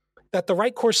that the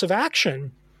right course of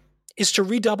action is to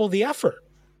redouble the effort,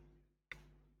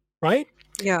 right?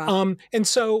 Yeah. And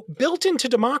so built into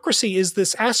democracy is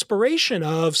this aspiration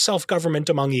of self-government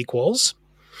among equals.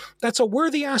 That's a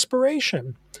worthy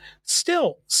aspiration.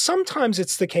 Still, sometimes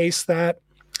it's the case that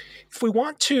if we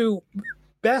want to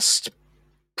best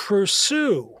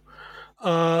pursue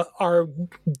our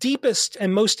deepest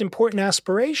and most important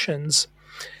aspirations,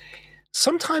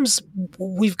 sometimes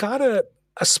we've got to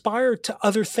aspire to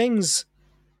other things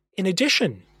in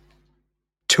addition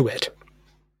to it.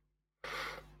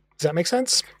 Does that make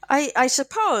sense? I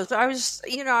suppose. I was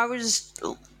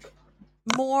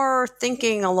more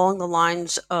thinking along the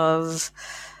lines of,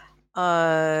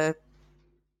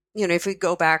 if we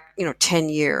go back, 10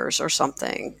 years or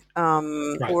something,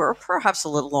 right, or perhaps a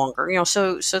little longer,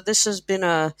 so this has been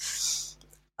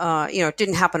it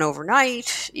didn't happen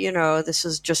overnight. This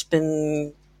has just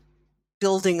been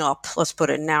building up, let's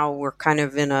put it. Now we're kind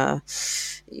of in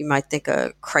you might think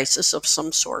a crisis of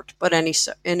some sort, but in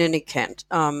any event.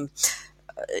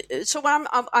 So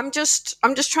I'm just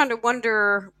trying to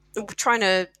wonder, trying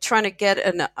to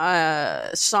get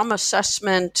some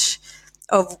assessment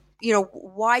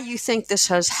why you think this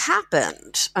has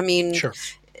happened. I mean, Sure.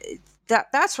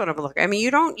 That's what I'm looking. I mean,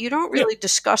 you don't really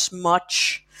discuss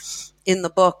much in the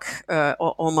book,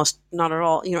 almost not at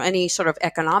all. Any sort of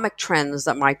economic trends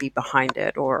that might be behind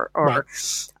it, or Right.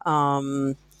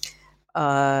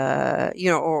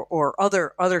 or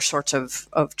other sorts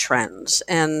of trends,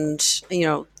 and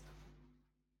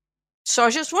So I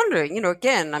was just wondering,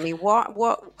 again, I mean,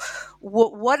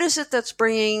 what is it that's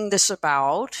bringing this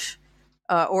about,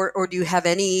 or do you have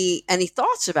any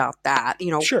thoughts about that?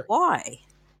 Sure. Why?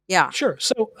 Yeah. Sure.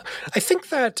 So I think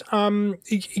that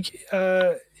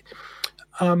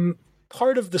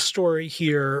part of the story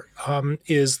here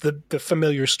is the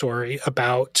familiar story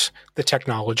about the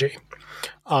technology,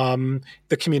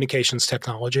 the communications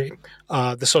technology,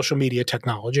 the social media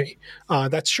technology.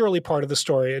 That's surely part of the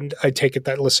story, and I take it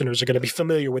that listeners are going to be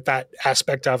familiar with that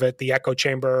aspect of it, the echo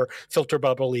chamber, filter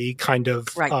bubble-y kind of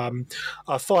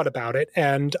thought about it.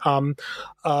 And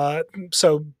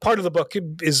so part of the book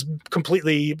is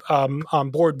completely on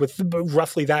board with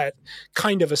roughly that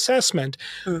kind of assessment,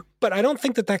 but I don't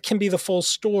think that can be the full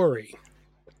story.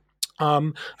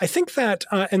 I think that,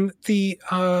 and the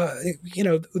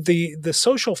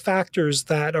social factors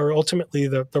that are ultimately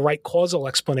the right causal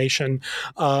explanation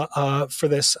for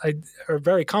this are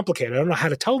very complicated. I don't know how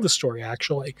to tell the story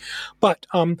actually, but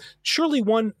surely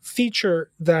one feature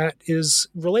that is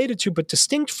related to but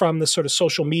distinct from the sort of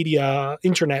social media,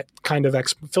 internet kind of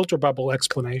filter bubble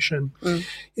explanation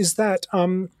is that.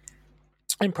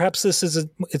 And perhaps this is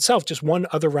itself just one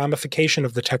other ramification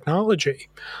of the technology.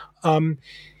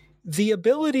 The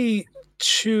ability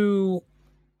to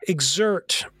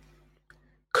exert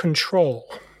control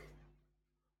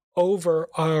over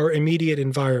our immediate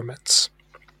environments.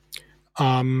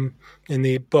 In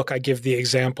the book, I give the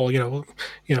example,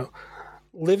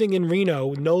 living in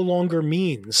Reno no longer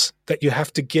means that you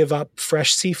have to give up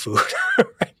fresh seafood.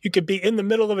 Right? You could be in the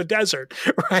middle of a desert,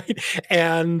 right,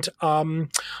 and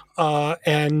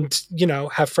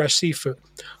have fresh seafood.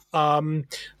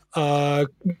 The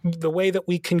way that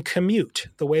we can commute,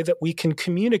 the way that we can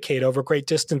communicate over great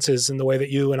distances in the way that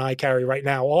you and I, Carrie, right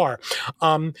now are,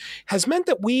 has meant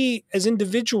that we as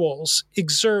individuals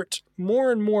exert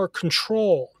more and more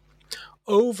control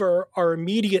over our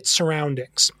immediate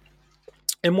surroundings.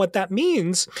 And what that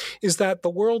means is that the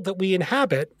world that we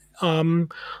inhabit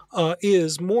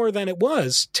is more than it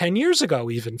was 10 years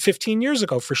ago, even 15 years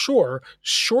ago, for sure,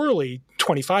 surely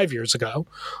 25 years ago.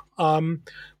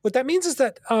 What that means is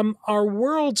that our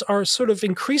worlds are sort of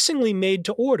increasingly made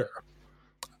to order.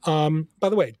 By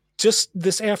the way, just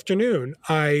this afternoon,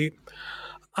 I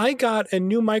got a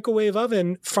new microwave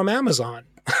oven from Amazon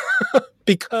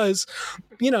because,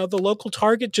 the local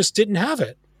Target just didn't have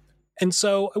it. And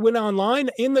so I went online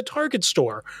in the Target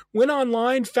store,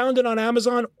 found it on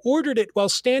Amazon, ordered it while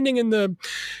standing in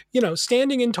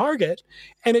Target,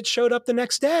 and it showed up the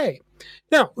next day.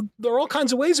 Now, there are all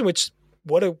kinds of ways in which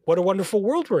what a wonderful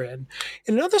world we're in.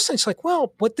 In another sense,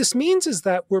 what this means is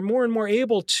that we're more and more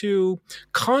able to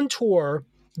contour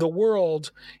the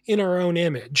world in our own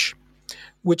image,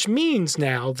 which means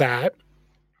now that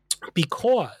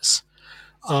because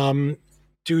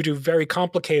due to very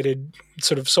complicated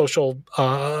sort of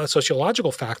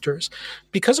sociological factors,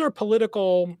 because our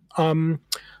political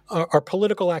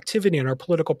activity and our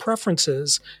political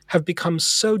preferences have become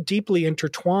so deeply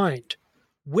intertwined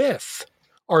with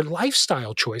our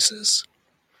lifestyle choices.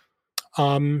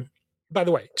 By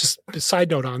the way, just a side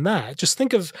note on that, just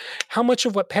think of how much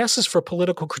of what passes for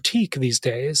political critique these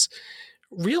days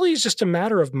really is just a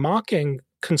matter of mocking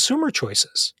consumer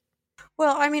choices.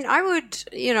 Well, I mean, I would,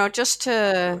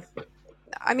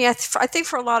 I think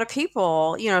for a lot of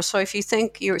people, so if you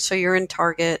think you're in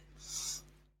Target,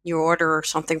 you order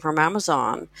something from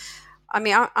Amazon. I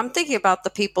mean, I'm thinking about the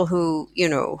people who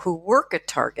work at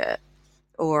Target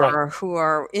or who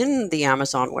are in the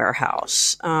Amazon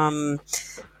warehouse,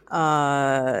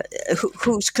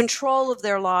 whose control of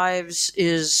their lives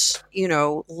is,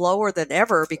 lower than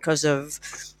ever because of,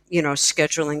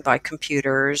 scheduling by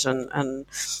computers and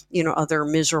other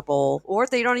miserable, or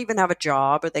they don't even have a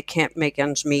job, or they can't make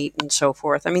ends meet and so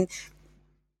forth. I mean,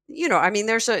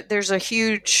 there's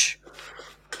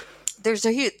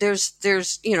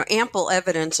ample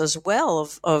evidence as well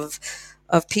of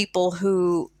people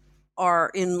who are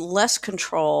in less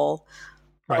control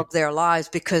of their lives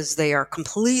because they are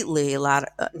completely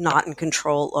not in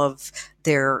control of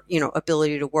their,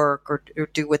 ability to work or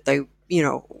do what they,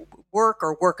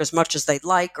 work as much as they'd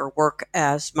like, or work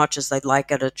as much as they'd like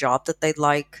at a job that they'd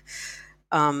like,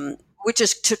 which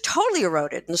is totally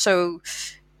eroded. And so,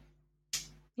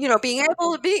 being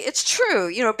able to it's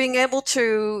true, being able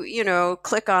to,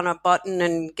 click on a button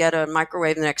and get a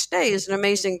microwave the next day is an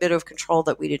amazing bit of control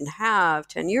that we didn't have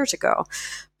 10 years ago.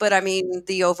 But I mean,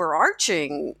 the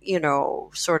overarching,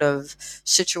 sort of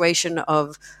situation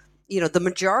of, the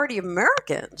majority of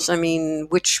Americans, I mean,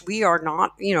 which we are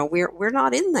not, we're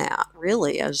not in that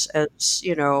really as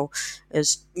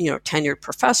tenured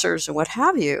professors and what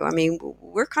have you. I mean,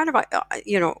 we're kind of,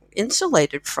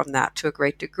 insulated from that to a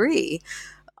great degree.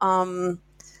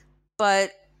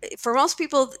 But for most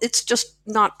people, it's just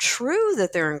not true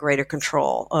that they're in greater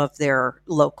control of their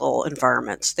local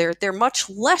environments. They're much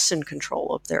less in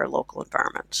control of their local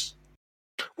environments.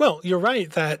 Well, you're right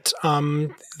that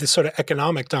the sort of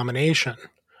economic domination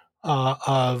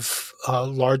of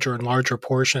larger and larger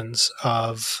portions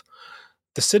of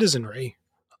the citizenry,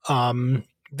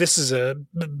 this is a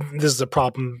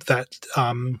problem that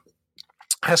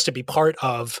has to be part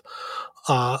of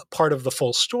the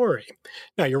full story.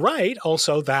 Now, you're right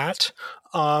also that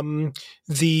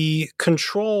the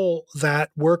control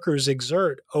that workers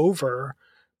exert over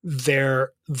their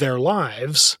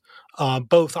lives,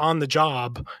 both on the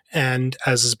job and,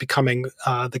 as is becoming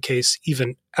the case,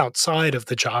 even outside of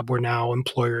the job, where now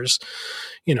employers,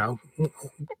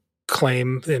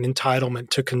 claim an entitlement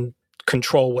to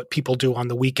control what people do on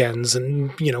the weekends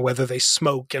and, whether they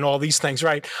smoke and all these things,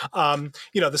 right?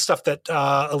 The stuff that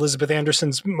Elizabeth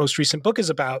Anderson's most recent book is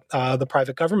about, the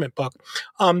private government book.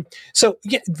 So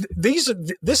yeah,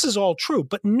 this is all true,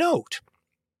 but note,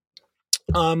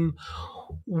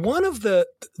 one of the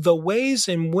ways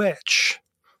in which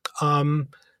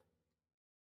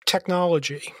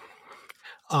technology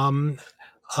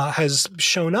has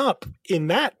shown up in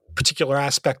that particular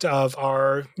aspect of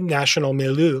our national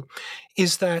milieu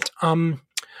is that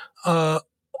that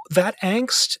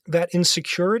angst, that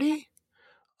insecurity,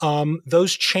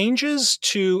 those changes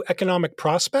to economic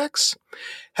prospects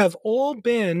have all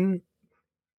been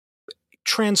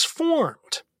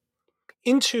transformed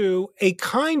into a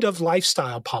kind of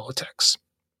lifestyle politics,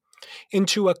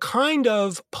 into a kind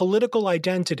of political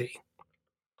identity.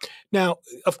 Now,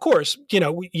 of course, you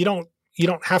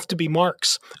don't have to be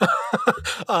Marx,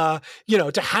 to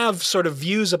have sort of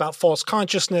views about false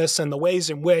consciousness and the ways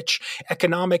in which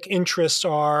economic interests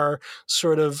are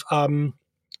sort of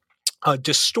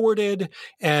distorted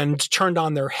and turned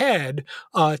on their head,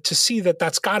 to see that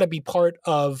that's got to be part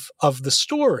of the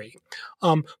story.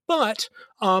 But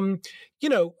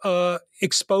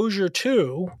exposure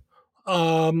to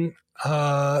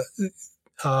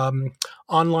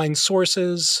online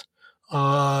sources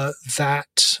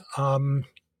that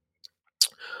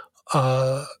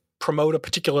promote a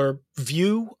particular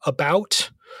view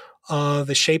about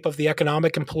the shape of the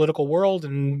economic and political world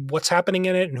and what's happening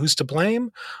in it and who's to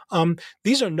blame.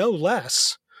 These are no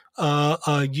less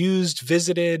used,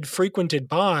 visited, frequented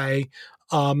by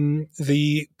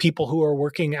the people who are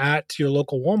working at your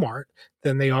local Walmart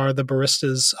than they are the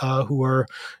baristas who are,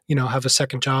 have a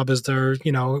second job as they're,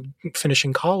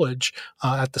 finishing college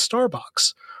at the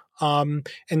Starbucks.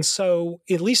 And so,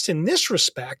 at least in this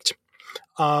respect,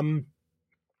 more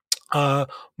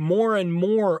and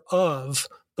more of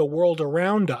the world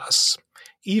around us,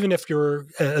 even if you're,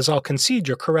 as I'll concede,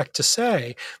 you're correct to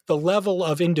say, the level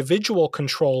of individual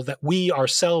control that we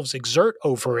ourselves exert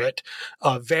over it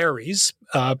varies,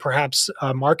 perhaps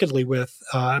markedly with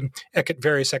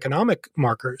various economic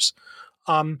markers.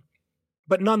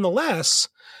 But nonetheless,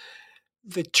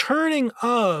 the turning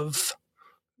of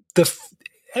the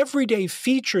everyday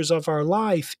features of our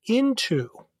life into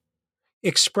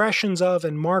expressions of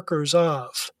and markers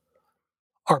of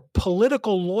our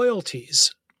political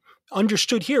loyalties,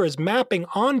 understood here as mapping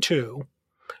onto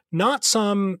not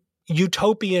some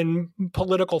utopian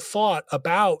political thought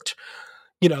about,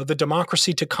 the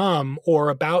democracy to come or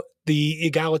about the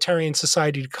egalitarian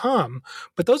society to come,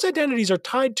 but those identities are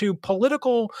tied to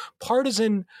political,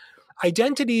 partisan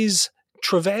identities,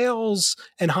 travails,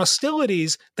 and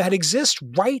hostilities that exist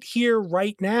right here,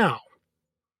 right now,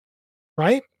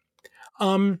 right?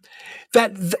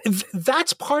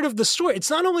 That's part of the story.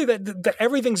 It's not only that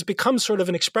everything's become sort of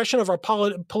an expression of our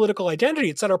political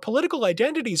identity, it's that our political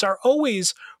identities are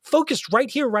always focused right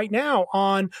here, right now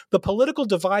on the political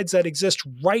divides that exist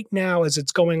right now as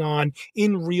it's going on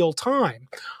in real time.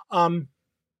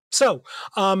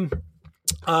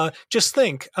 Just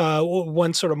think,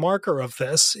 one sort of marker of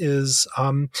this is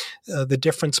the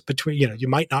difference between, you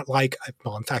might not like,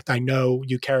 well, in fact, I know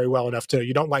you Carrie well enough to know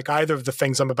you don't like either of the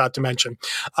things I'm about to mention.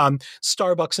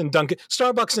 Starbucks and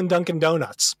Dunkin'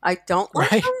 Donuts. I don't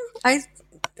like them.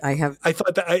 I have. I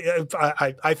thought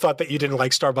that I thought that you didn't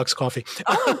like Starbucks coffee.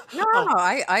 Oh, no.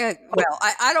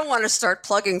 I don't want to start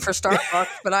plugging for Starbucks,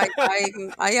 but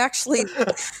I actually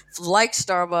like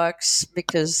Starbucks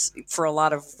because for a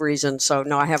lot of reasons. So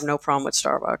no, I have no problem with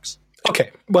Starbucks.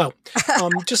 Okay, well,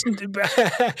 just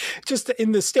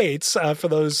in the States, for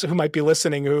those who might be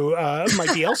listening who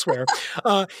might be elsewhere,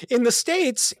 in the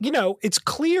States, it's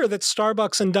clear that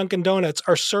Starbucks and Dunkin' Donuts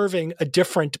are serving a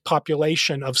different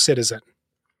population of citizen.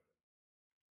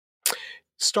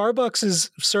 Starbucks is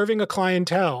serving a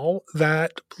clientele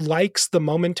that likes the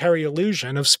momentary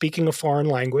illusion of speaking a foreign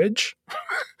language,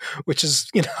 which is,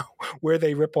 where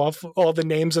they rip off all the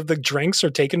names of the drinks are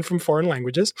taken from foreign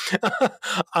languages.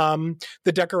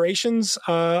 The decorations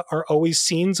are always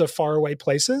scenes of faraway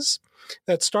places.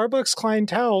 That Starbucks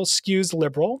clientele skews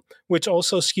liberal, which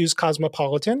also skews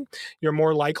cosmopolitan. You're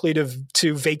more likely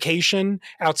to vacation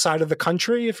outside of the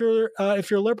country if you're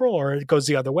liberal, or it goes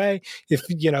the other way. If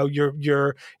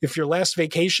if your last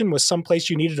vacation was someplace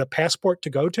you needed a passport to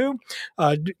go to,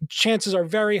 chances are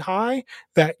very high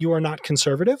that you are not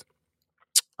conservative.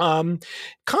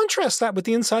 Contrast that with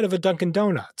the inside of a Dunkin'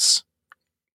 Donuts.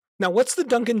 Now, what's the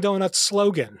Dunkin' Donuts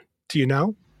slogan? Do you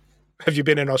know? Have you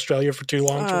been in Australia for too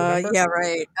long to remember? Yeah,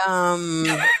 right.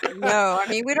 No, I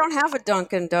mean, we don't have a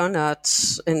Dunkin'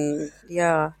 Donuts, and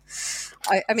yeah.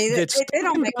 I mean, they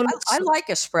don't make. I like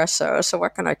espresso, so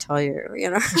what can I tell you?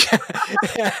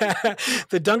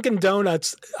 The Dunkin'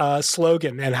 Donuts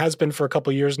slogan, and has been for a couple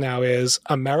of years now, is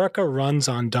 "America runs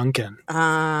on Dunkin'."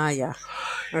 Yeah.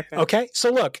 Okay.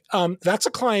 So look, that's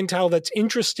a clientele that's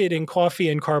interested in coffee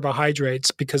and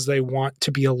carbohydrates because they want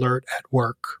to be alert at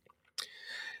work.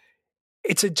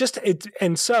 And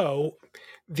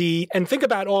think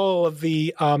about all of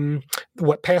the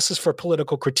what passes for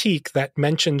political critique that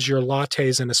mentions your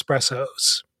lattes and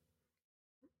espressos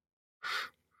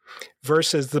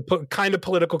versus the kind of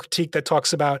political critique that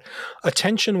talks about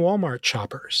attention Walmart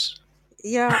shoppers.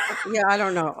 Yeah, I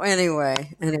don't know. Anyway.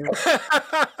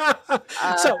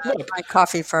 So look, my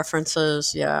coffee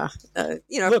preferences, yeah.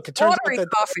 Look, it turns watery out that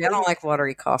coffee. I don't like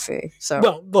watery coffee. So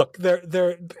well, look,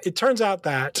 it turns out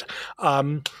that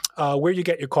where you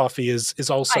get your coffee is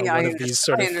also one of these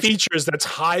sort of features that's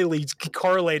highly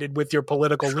correlated with your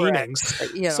political leanings.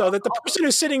 So that the person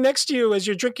who's sitting next to you as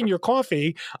you're drinking your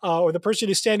coffee, or the person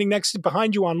who's standing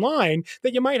behind you online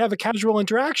that you might have a casual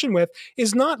interaction with,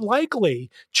 is not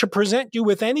likely to present you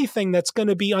with anything that's going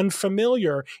to be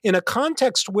unfamiliar in a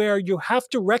context where you have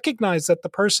to recognize that the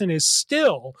person is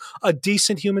still a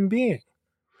decent human being.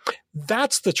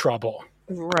 That's the trouble.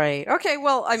 Right. Okay.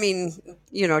 Well, I mean,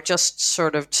 just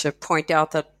sort of to point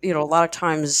out that, a lot of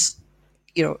times,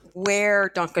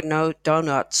 where Dunkin'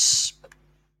 Donuts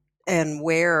and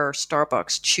where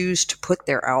Starbucks choose to put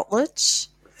their outlets.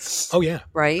 Oh, yeah.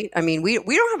 Right. I mean, we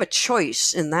don't have a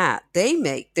choice in that. They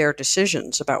make their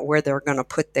decisions about where they're going to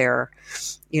put their,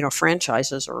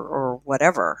 franchises or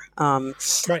whatever.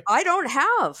 Right. I don't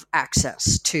have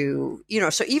access to,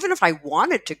 so even if I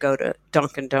wanted to go to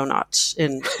Dunkin' Donuts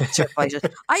in certain places,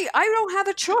 I don't have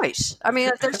a choice. I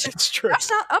mean, It's true. That's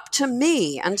not up to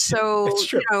me. And so,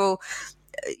 a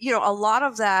lot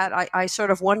of that, I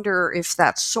sort of wonder if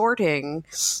that sorting,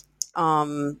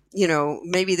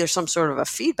 maybe there's some sort of a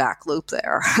feedback loop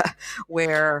there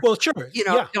where, well, sure.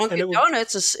 Dunkin'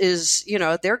 Donuts is,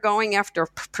 they're going after a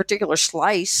particular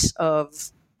slice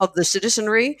of the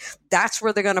citizenry. That's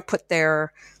where they're going to put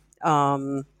their,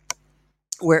 where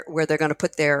they're going to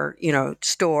put their,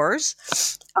 stores.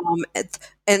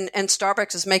 And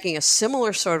Starbucks is making a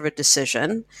similar sort of a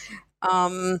decision.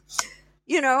 I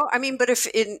mean, but if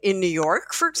in New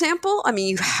York, for example, I mean,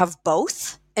 you have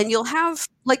both. And you'll have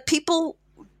like people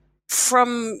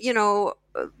from,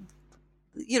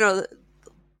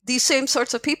 these same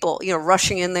sorts of people,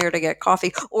 rushing in there to get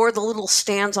coffee, or the little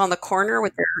stands on the corner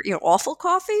with their, awful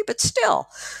coffee, but still,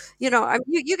 you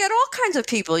get all kinds of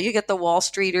people. You get the Wall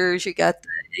Streeters, you get,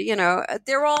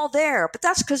 they're all there, but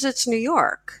that's because it's New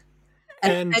York.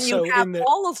 And so you have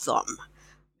all of them.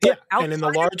 Yeah, and in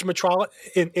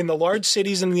the large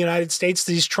cities in the United States,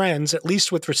 these trends, at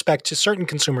least with respect to certain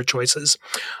consumer choices,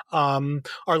 are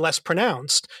less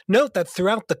pronounced. Note that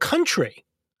throughout the country,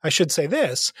 I should say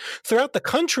this, throughout the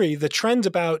country, the trends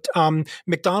about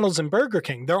McDonald's and Burger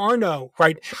King, there are no,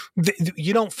 right?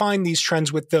 You don't find these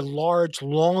trends with the large,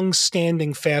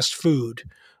 long-standing fast food.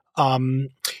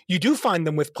 You do find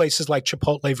them with places like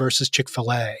Chipotle versus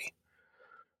Chick-fil-A.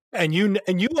 And you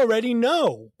already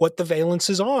know what the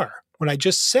valences are when I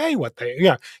just say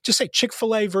just say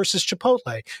Chick-fil-A versus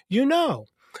Chipotle.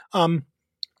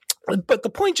 But the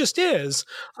point just is,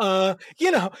 that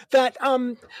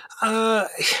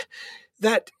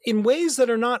that in ways that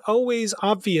are not always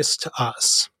obvious to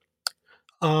us,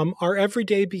 our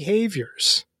everyday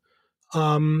behaviors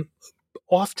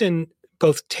often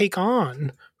both take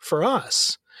on, for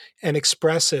us, an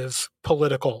expressive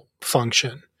political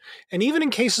function. And even in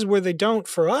cases where they don't,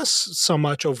 for us, so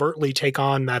much overtly take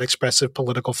on that expressive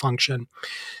political function,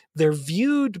 they're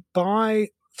viewed by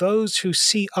those who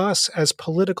see us as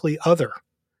politically other,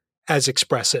 as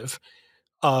expressive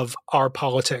of our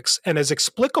politics and as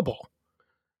explicable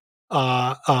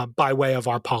by way of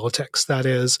our politics. That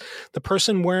is, the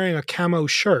person wearing a camo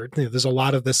shirt, there's a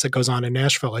lot of this that goes on in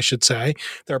Nashville, I should say.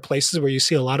 There are places where you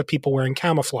see a lot of people wearing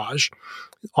camouflage.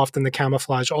 Often the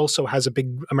camouflage also has a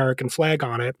big American flag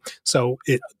on it, so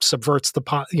it subverts the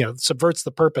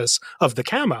purpose of the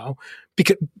camo,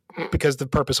 because the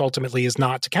purpose ultimately is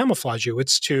not to camouflage you,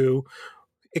 it's to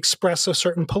express a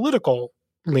certain political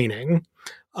leaning.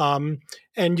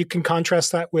 And you can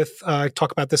contrast that with, I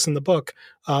talk about this in the book,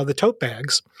 the tote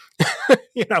bags.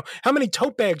 How many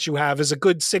tote bags you have is a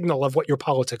good signal of what your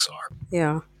politics are.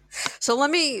 Yeah. So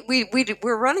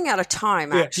we're running out of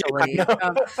time, actually.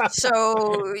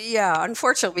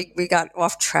 Unfortunately, we got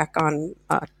off track on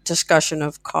discussion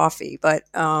of coffee, but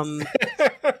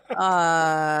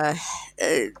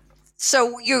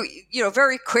so you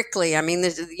very quickly. I mean,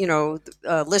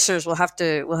 listeners will have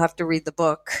to read the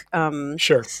book.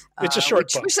 Sure, it's a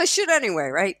short book, which they should anyway,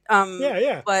 right?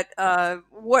 Yeah. But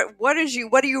what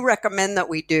do you recommend that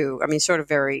we do? I mean, sort of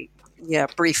very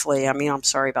briefly. I mean, I'm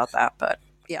sorry about that, but.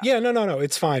 Yeah, no,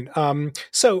 it's fine.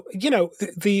 So,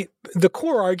 the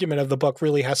core argument of the book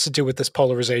really has to do with this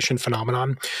polarization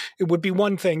phenomenon. It would be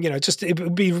one thing, it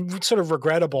would be sort of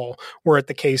regrettable were it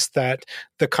the case that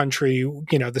the country,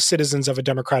 the citizens of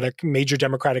a major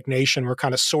democratic nation were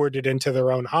kind of sorted into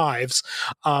their own hives.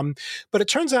 But it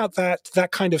turns out that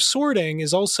that kind of sorting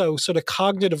is also sort of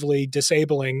cognitively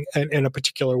disabling in a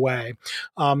particular way.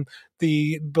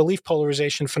 The belief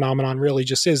polarization phenomenon really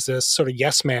just is this sort of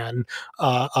yes man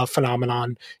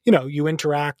phenomenon. You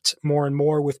interact more and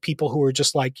more with people who are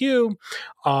just like you.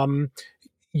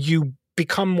 You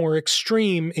become more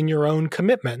extreme in your own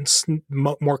commitments,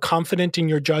 more confident in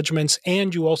your judgments,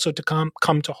 and you also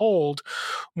come to hold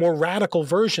more radical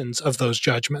versions of those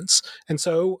judgments. And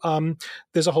so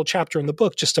there's a whole chapter in the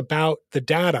book just about the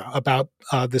data, about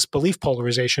this belief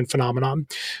polarization phenomenon.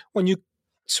 When you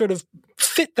sort of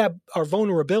fit that, our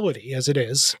vulnerability as it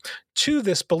is, to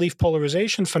this belief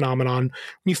polarization phenomenon,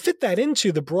 when you fit that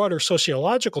into the broader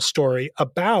sociological story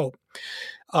about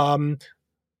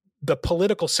the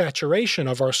political saturation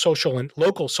of our social and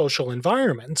local social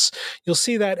environments, you'll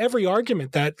see that every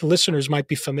argument that listeners might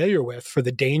be familiar with for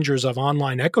the dangers of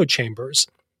online echo chambers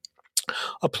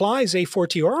applies a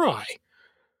fortiori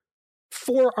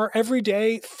for our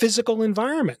everyday physical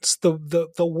environments. The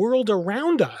world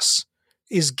around us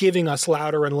is giving us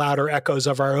louder and louder echoes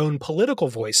of our own political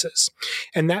voices.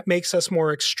 And that makes us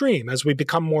more extreme. As we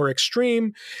become more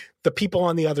extreme, the people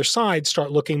on the other side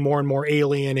start looking more and more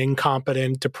alien,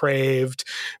 incompetent, depraved,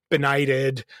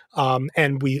 benighted,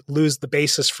 and we lose the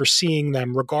basis for seeing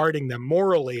them, regarding them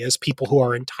morally as people who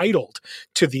are entitled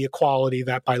to the equality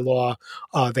that by law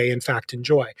they in fact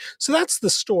enjoy. So that's the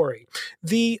story.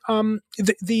 The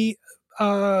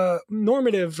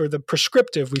normative, or the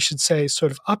prescriptive, we should say,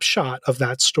 sort of upshot of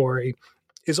that story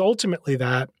is ultimately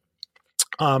that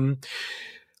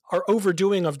our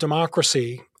overdoing of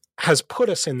democracy has put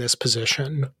us in this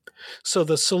position. So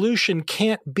the solution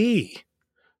can't be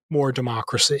more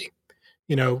democracy.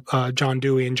 John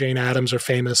Dewey and Jane Addams are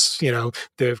famous,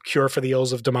 the cure for the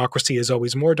ills of democracy is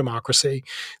always more democracy.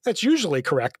 That's usually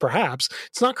correct, perhaps.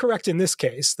 It's not correct in this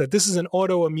case, that this is an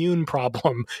autoimmune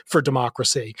problem for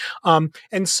democracy.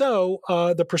 And so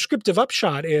the prescriptive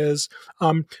upshot is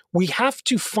we have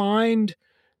to find,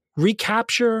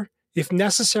 recapture, if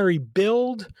necessary,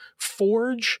 build,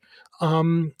 forge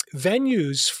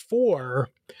venues for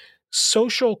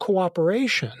social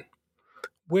cooperation,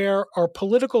 where our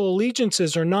political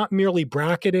allegiances are not merely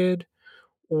bracketed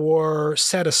or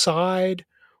set aside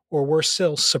or worse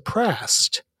still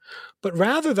suppressed, but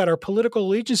rather that our political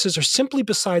allegiances are simply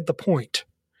beside the point.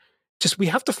 Just we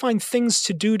have to find things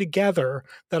to do together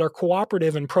that are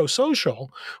cooperative and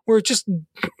pro-social, where just,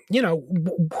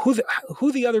 who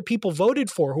the other people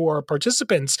voted for, who are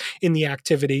participants in the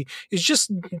activity, is just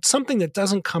something that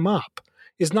doesn't come up,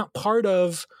 is not part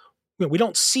of. We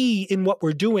don't see in what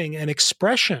we're doing an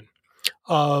expression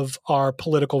of our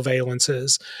political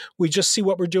valences. We just see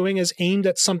what we're doing as aimed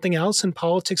at something else, and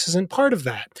politics isn't part of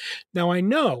that. Now, I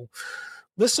know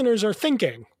listeners are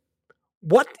thinking,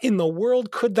 what in the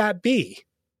world could that be?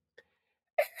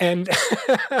 And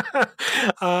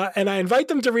and I invite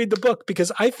them to read the book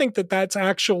because I think that that's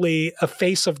actually a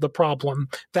face of the problem.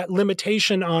 That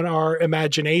limitation on our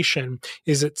imagination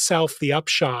is itself the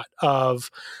upshot of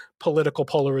political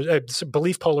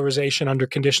belief polarization under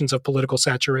conditions of political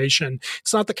saturation.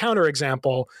 It's not the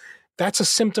counterexample. That's a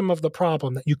symptom of the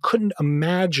problem, that you couldn't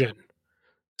imagine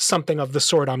something of the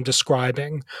sort I'm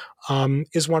describing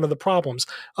is one of the problems.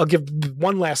 I'll give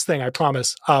one last thing, I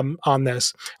promise, on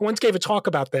this. I once gave a talk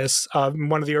about this in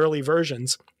one of the early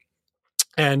versions.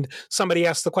 And somebody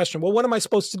asked the question, well, what am I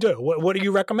supposed to do? What do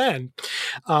you recommend?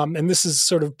 And this is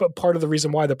sort of part of the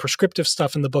reason why the prescriptive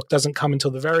stuff in the book doesn't come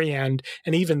until the very end.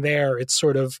 And even there, it's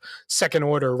sort of second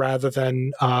order rather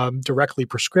than directly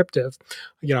prescriptive.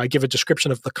 I give a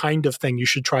description of the kind of thing you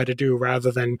should try to do rather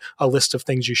than a list of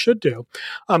things you should do.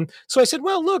 So I said,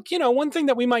 well, look, one thing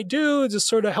that we might do to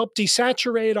sort of help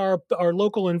desaturate our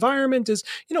local environment is,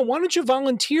 why don't you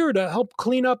volunteer to help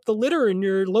clean up the litter in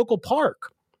your local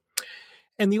park?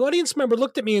 And the audience member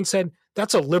looked at me and said,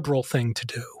 that's a liberal thing to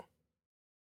do.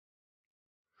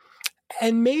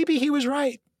 And maybe he was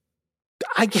right.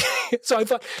 So I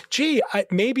thought, gee,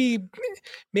 maybe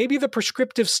the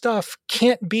prescriptive stuff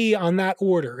can't be on that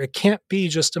order. It can't be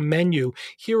just a menu.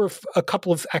 Here are a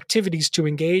couple of activities to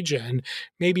engage in.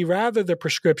 Maybe rather the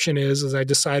prescription is, as I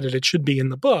decided it should be in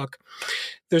the book,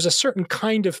 there's a certain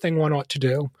kind of thing one ought to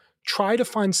do. Try to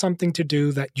find something to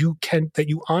do that you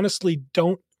honestly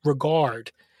don't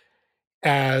regard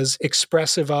as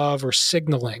expressive of or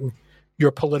signaling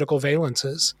your political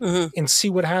valences, and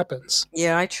see what happens.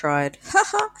 Yeah, I tried.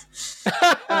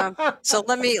 So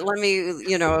let me,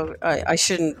 I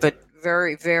shouldn't, but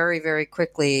very, very, very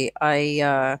quickly,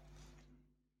 in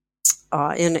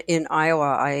Iowa,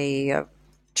 I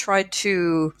tried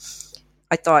to,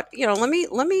 I thought,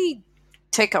 let me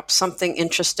take up something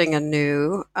interesting and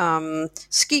new,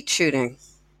 skeet shooting.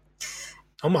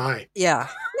 Oh my. Yeah.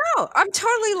 No, I'm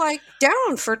totally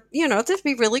down for, this would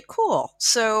be really cool.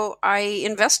 So I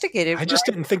investigated. I just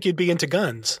didn't think you'd be into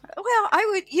guns. Well, I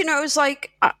would, it was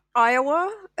like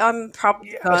Iowa,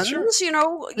 probably guns, sure.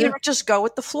 Just go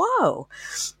with the flow.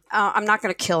 I'm not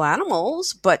going to kill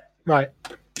animals, but right.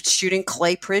 Shooting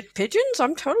clay pigeons,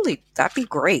 that'd be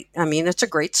great. I mean, it's a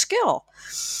great skill.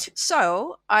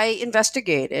 So I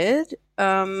investigated,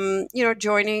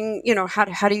 joining,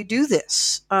 how do you do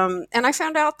this? And I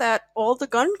found out that all the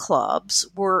gun clubs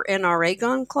were NRA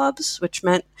gun clubs, which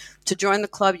meant to join the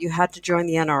club, you had to join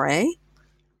the NRA.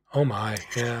 Oh my,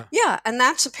 yeah. Yeah, and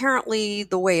that's apparently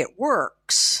the way it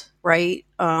works, right?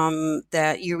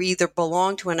 That you either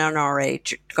belong to an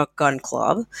NRA gun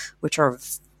club, which are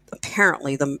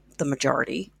apparently the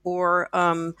majority, or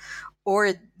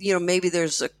maybe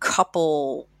there's a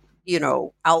couple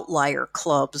outlier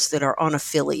clubs that are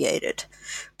unaffiliated,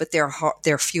 but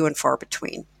they're few and far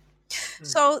between.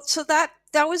 So that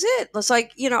was it. It was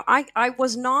like, I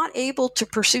was not able to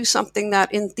pursue something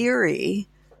that in theory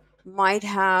might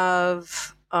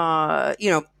have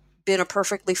been a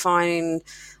perfectly fine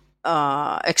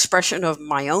expression of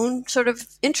my own sort of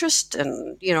interest,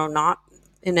 and not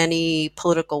in any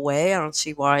political way. I don't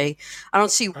see why,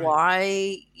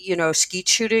 skeet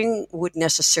shooting would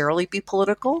necessarily be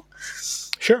political.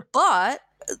 Sure. But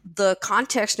the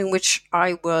context in which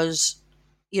I was,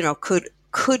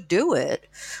 could do it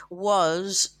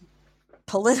was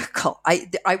political.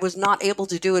 I was not able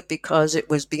to do it because it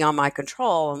was beyond my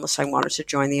control unless I wanted to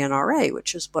join the NRA,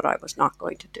 which is what I was not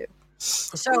going to do.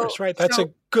 Of course, right. That's a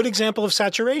good example of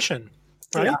saturation,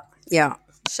 right? Yeah.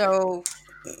 So,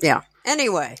 yeah.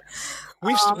 Anyway,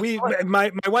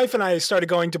 my wife and I started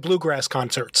going to bluegrass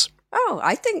concerts. Oh,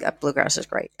 I think bluegrass is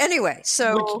great. Anyway,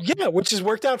 so which has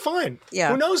worked out fine. Yeah,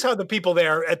 who knows how the people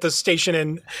there at the station,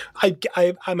 and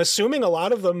I'm assuming a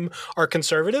lot of them are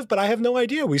conservative, but I have no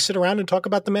idea. We sit around and talk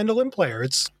about the mandolin player.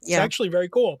 It's actually very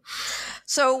cool.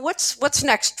 So what's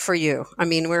next for you? I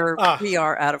mean, we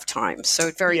are out of time, so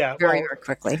very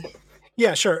quickly.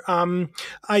 Yeah, sure.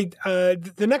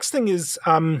 The next thing is.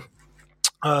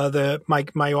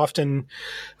 My often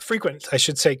frequent, I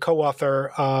should say,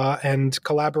 co-author and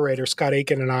collaborator Scott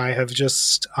Aiken and I have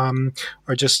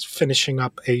are just finishing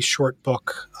up a short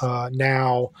book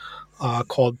now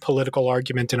called "Political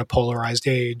Argument in a Polarized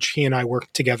Age." He and I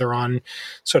worked together on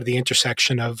sort of the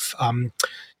intersection of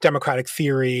democratic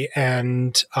theory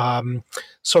and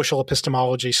social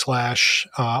epistemology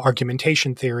 /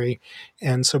 argumentation theory,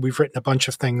 and so we've written a bunch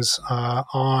of things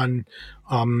on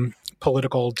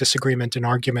political disagreement and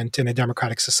argument in a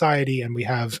democratic society, and we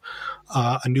have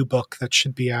a new book that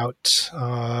should be out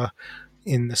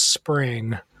in the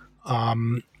spring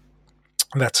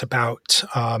that's about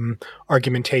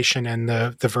argumentation and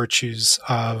the virtues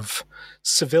of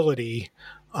civility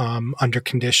under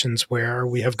conditions where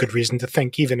we have good reason to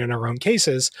think, even in our own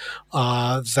cases,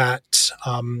 that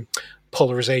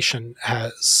polarization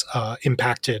has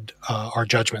impacted our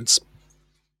judgments.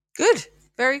 Good.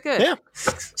 Very good. Yeah.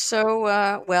 So,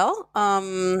 I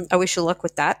wish you luck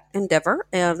with that endeavor.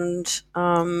 And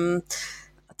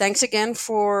thanks again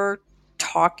for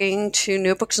talking to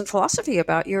New Books in Philosophy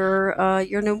about your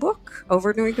new book,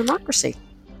 Overdoing Democracy.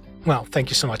 Well, thank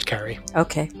you so much, Carrie.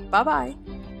 Okay. Bye-bye.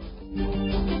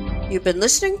 You've been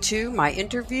listening to my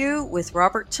interview with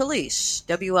Robert Talisse,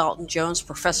 W. Alton Jones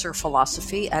Professor of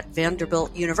Philosophy at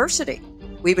Vanderbilt University.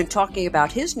 We've been talking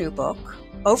about his new book,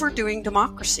 Overdoing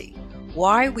Democracy: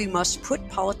 Why We Must Put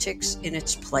Politics in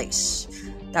Its Place.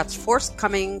 That's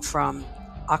forthcoming from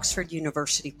Oxford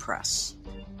University Press.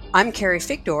 I'm Carrie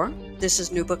Figdor. This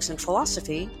is New Books in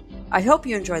Philosophy. I hope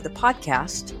you enjoy the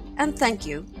podcast, and thank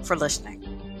you for listening.